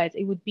prophetic words,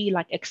 it would be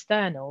like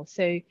external.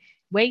 So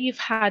where you've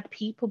had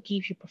people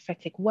give you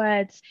prophetic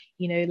words,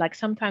 like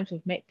sometimes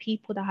we've met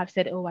people that have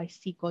said, oh, I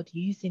see God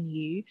using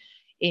you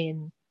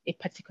in a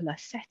particular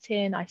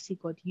setting. I see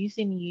God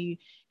using you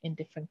in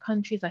different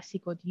countries. I see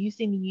God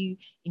using you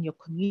in your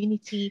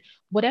community,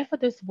 whatever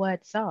those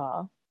words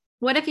are.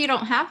 What if you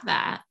don't have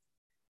that?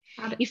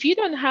 If you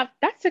don't have,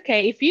 that's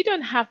okay. If you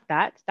don't have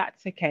that,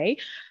 that's okay.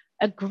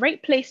 A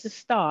great place to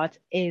start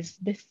is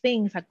the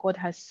things that God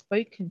has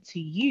spoken to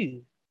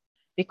you,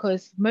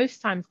 because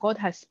most times God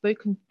has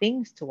spoken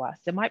things to us.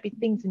 There might be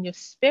things in your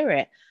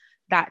spirit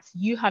that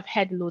you have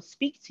heard the Lord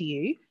speak to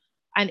you.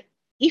 And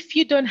if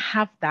you don't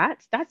have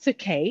that, that's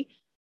okay.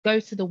 Go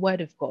to the Word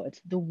of God.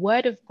 The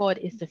Word of God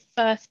is the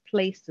first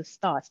place to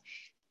start.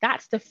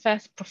 That's the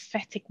first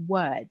prophetic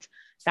word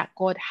that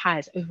God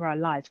has over our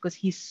lives, because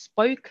He's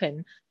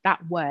spoken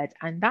that word,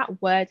 and that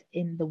word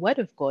in the Word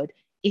of God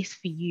is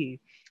for you.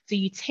 So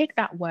you take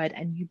that word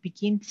and you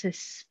begin to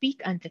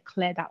speak and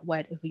declare that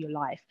word over your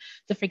life.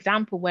 So for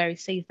example, where it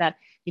says that,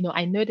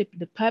 I know the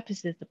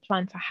purposes, the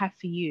plans I have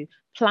for you,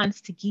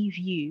 plans to give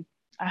you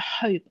a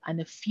hope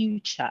and a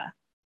future.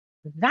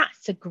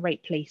 That's a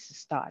great place to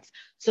start.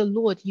 So,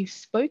 Lord, you've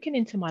spoken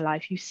into my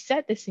life. You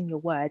said this in your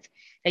word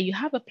that you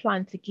have a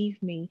plan to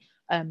give me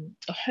a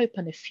hope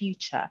and a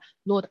future.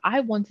 Lord, I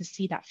want to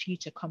see that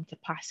future come to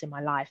pass in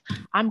my life.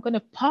 I'm going to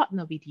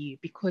partner with you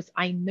because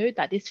I know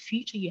that this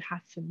future you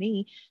have for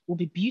me will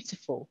be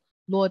beautiful.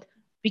 Lord,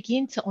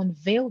 begin to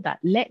unveil that.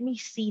 Let me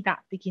see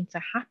that begin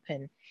to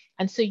happen.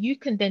 And so you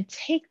can then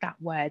take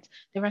that word.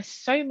 There are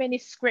so many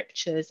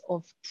scriptures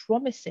of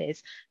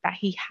promises that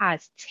He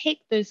has.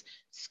 Take those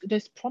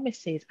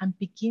promises and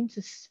begin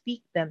to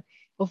speak them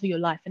over your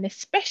life. And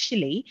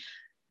especially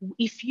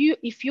if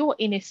you're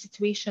in a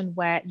situation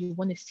where you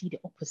want to see the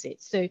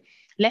opposite. So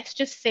let's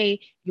just say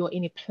you're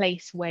in a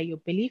place where you're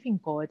believing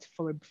God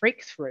for a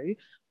breakthrough,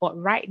 but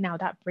right now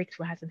that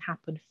breakthrough hasn't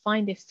happened.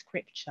 Find a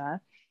scripture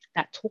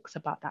that talks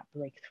about that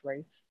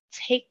breakthrough.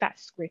 Take that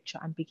scripture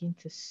and begin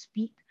to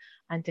speak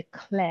and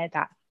declare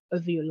that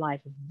over your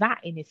life. That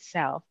in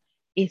itself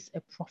is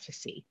a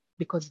prophecy.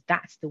 because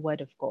that's the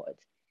word of God.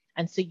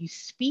 And so you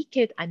speak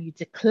it and you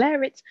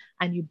declare it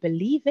and you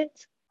believe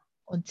it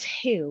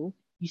until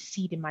you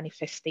see the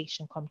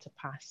manifestation come to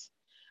pass.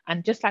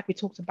 And just like we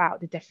talked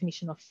about the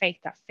definition of faith,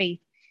 that faith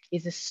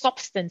is a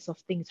substance of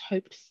things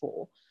hoped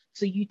for.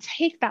 So you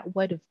take that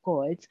word of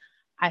God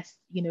as,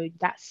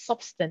 that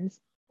substance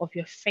of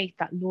your faith,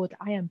 that Lord,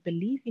 I am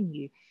believing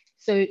you.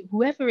 So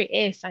whoever it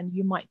is, and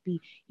you might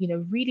be,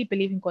 really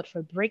believing God for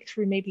a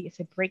breakthrough. Maybe it's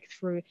a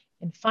breakthrough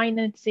in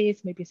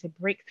finances. Maybe it's a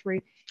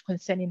breakthrough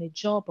concerning a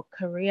job or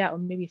career, or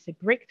maybe it's a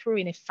breakthrough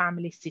in a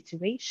family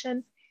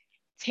situation.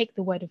 Take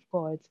the word of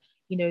God.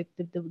 The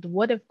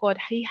word of God,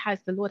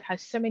 the Lord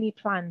has so many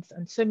plans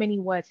and so many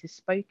words He's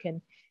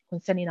spoken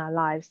concerning our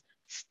lives.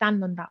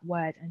 Stand on that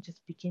word and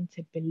just begin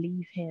to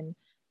believe Him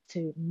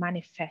to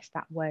manifest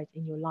that word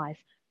in your life.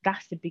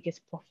 That's the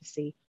biggest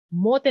prophecy,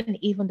 more than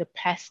even the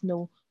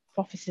personal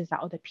prophecies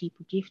that other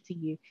people give to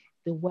you.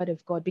 The word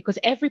of God, because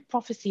every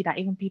prophecy that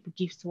even people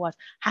give to us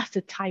has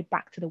to tie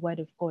back to the word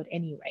of God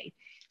anyway.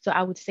 So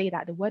I would say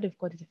that the word of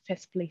God is the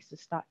first place to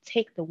start.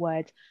 Take the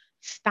word,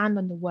 stand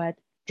on the word,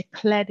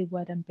 declare the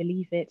word and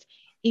believe it,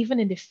 even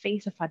in the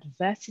face of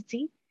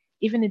adversity,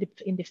 even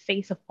in the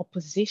face of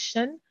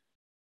opposition.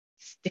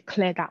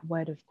 Declare that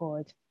word of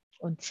God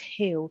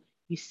until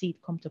you see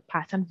it come to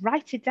pass, and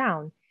write it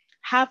down.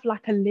 Have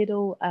like a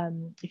little,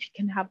 if you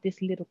can have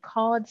these little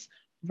cards,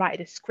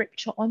 write a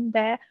scripture on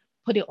there,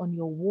 put it on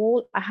your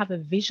wall. I have a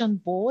vision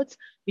board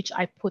which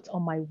I put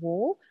on my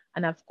wall,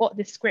 and I've got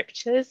the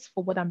scriptures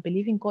for what I'm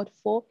believing God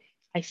for.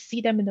 I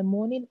see them in the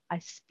morning, I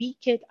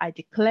speak it, I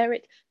declare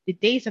it. The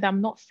days that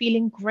I'm not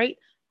feeling great,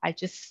 I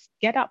just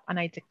get up and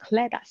I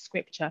declare that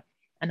scripture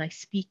and I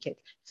speak it.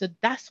 So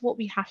that's what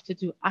we have to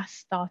do as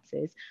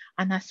starters.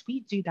 And as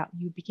we do that,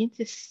 you begin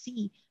to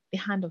see the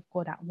hand of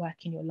God at work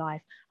in your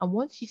life. And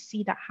once you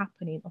see that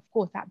happening, of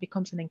course, that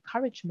becomes an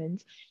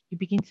encouragement. You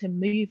begin to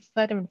move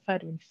further and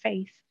further in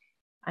faith.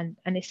 And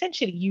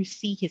essentially, you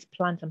see His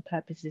plans and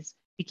purposes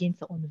begin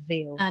to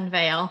unveil in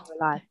your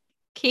life.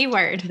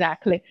 Keyword.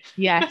 Exactly.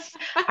 Yes.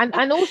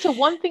 And also,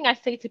 one thing I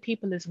say to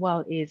people as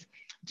well is,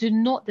 do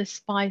not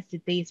despise the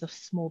days of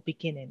small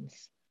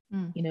beginnings.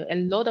 A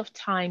lot of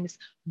times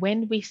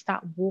when we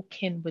start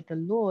walking with the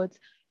Lord,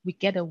 we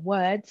get a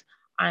word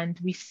and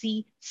we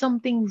see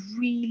something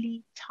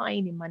really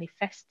tiny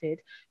manifested.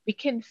 We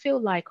can feel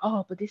like,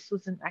 oh, but this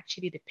wasn't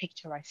actually the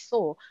picture I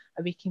saw.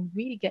 And we can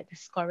really get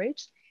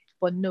discouraged.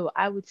 But no,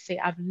 I would say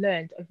I've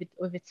learned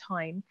over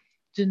time,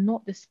 do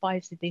not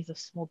despise the days of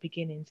small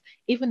beginnings.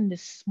 Even the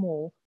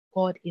small,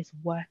 God is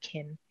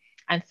working.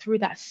 And through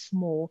that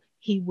small,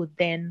 He would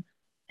then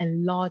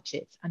enlarge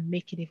it and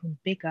make it even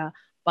bigger.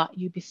 But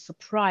you'd be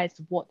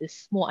surprised what the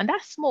small, and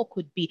that small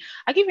could be.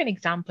 I'll give you an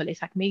example.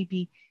 It's like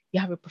maybe you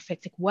have a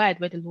prophetic word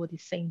where the Lord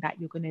is saying that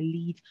you're going to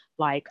lead,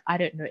 like, I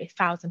don't know,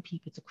 1,000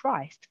 people to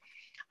Christ.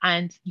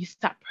 And you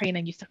start praying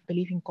and you start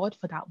believing God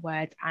for that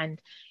word.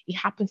 And it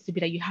happens to be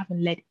that you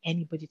haven't led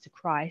anybody to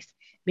Christ.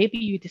 Maybe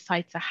you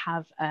decide to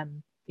have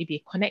maybe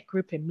a connect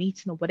group, a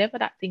meeting, or whatever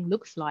that thing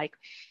looks like.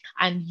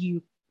 And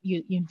you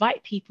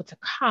invite people to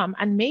come,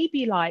 and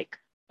maybe like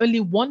only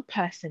one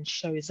person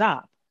shows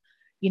up.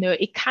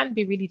 It can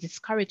be really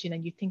discouraging,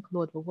 and you think,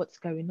 Lord, well, what's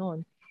going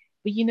on?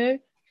 But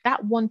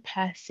that one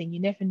person, you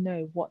never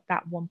know what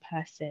that one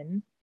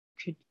person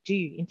could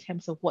do in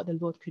terms of what the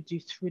Lord could do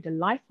through the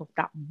life of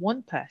that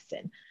one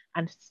person,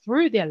 and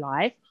through their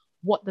life,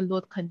 what the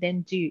Lord can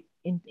then do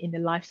in the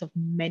lives of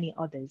many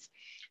others.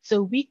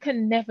 So we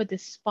can never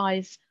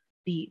despise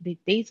the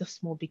days of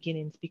small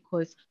beginnings,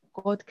 because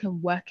God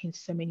can work in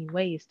so many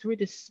ways. Through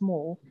the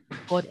small,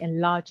 God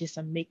enlarges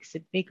and makes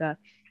it bigger.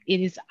 It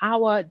is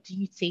our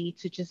duty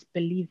to just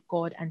believe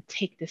God and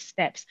take the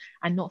steps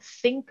and not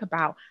think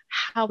about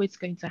how it's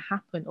going to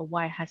happen or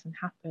why it hasn't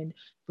happened,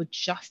 but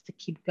just to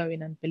keep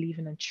going and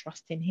believing and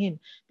trusting Him.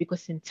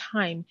 Because in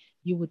time,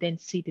 you will then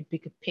see the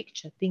bigger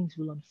picture. Things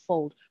will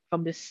unfold.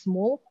 From the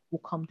small will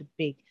come the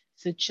big.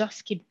 So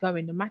just keep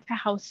going, no matter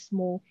how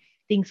small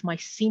things might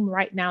seem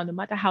right now, no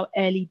matter how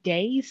early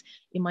days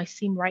it might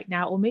seem right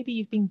now, or maybe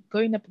you've been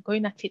going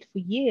at it for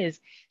years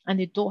and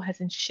the door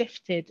hasn't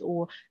shifted,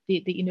 or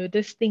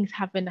those things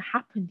haven't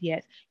happened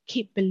yet.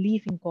 Keep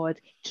believing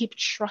God, keep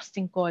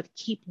trusting God,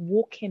 keep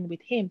walking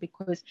with Him,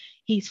 because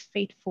He's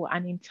faithful,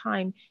 and in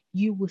time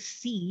you will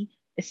see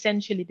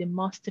essentially the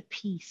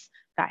masterpiece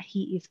that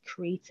He is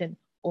creating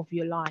of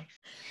your life.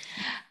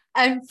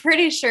 I'm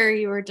pretty sure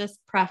you were just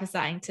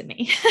prophesying to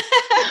me.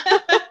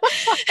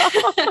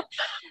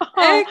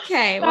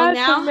 Okay. Well,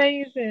 that's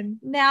amazing.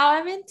 Now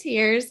I'm in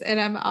tears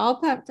and I'm all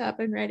pumped up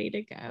and ready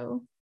to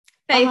go.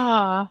 Faith, you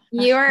are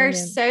brilliant.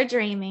 So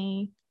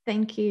dreamy.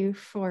 Thank you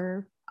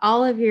for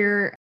all of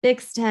your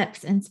big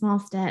steps and small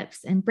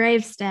steps and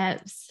brave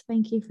steps.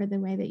 Thank you for the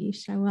way that you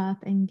show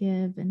up and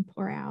give and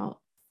pour out.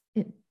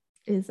 It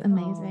is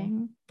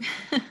amazing.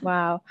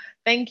 Wow.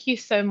 Thank you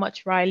so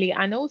much, Riley.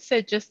 And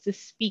also just to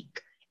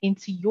speak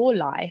into your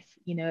life,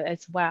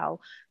 as well,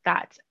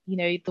 that,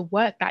 the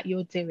work that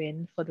you're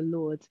doing for the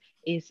Lord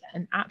is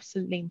an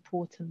absolutely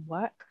important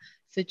work.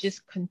 So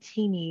just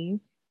continue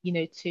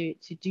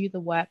to do the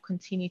work,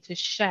 continue to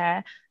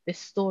share the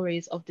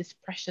stories of these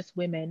precious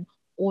women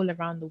all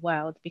around the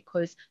world,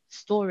 because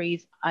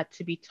stories are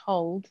to be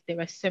told. There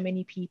are so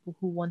many people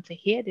who want to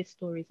hear these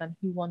stories and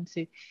who want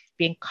to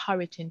be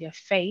encouraged in their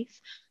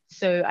faith.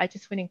 So I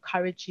just want to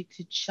encourage you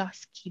to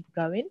just keep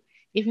going,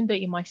 even though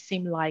it might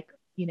seem like,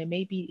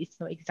 maybe it's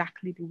not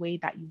exactly the way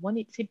that you want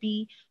it to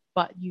be,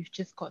 but you've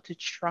just got to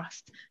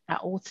trust that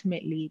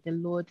ultimately the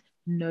Lord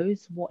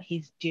knows what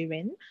he's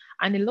doing.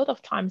 And a lot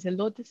of times the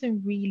Lord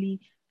doesn't really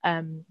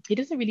he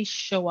doesn't really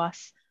show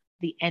us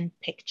the end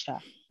picture,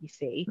 you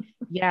see.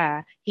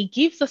 Yeah, he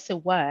gives us a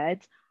word,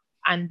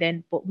 and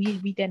then but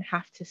we then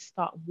have to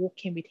start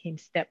walking with him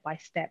step by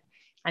step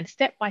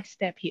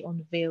he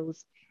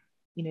unveils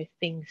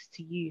things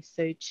to you.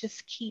 So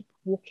just keep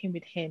walking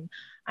with him,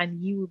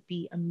 and you will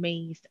be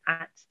amazed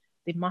at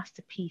the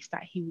masterpiece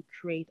that he will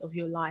create of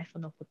your life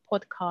and of the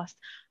podcast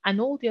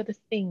and all the other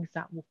things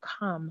that will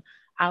come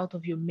out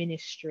of your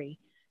ministry.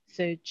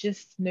 So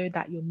just know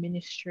that your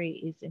ministry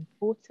is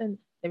important.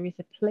 There is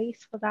a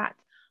place for that,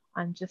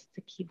 and just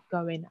to keep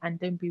going and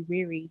don't be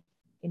weary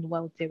in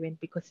well doing,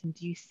 because in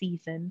due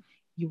season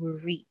you will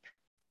reap,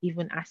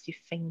 even as you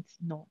faint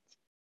not.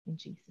 In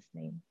Jesus'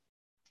 name.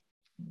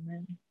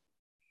 Amen.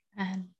 And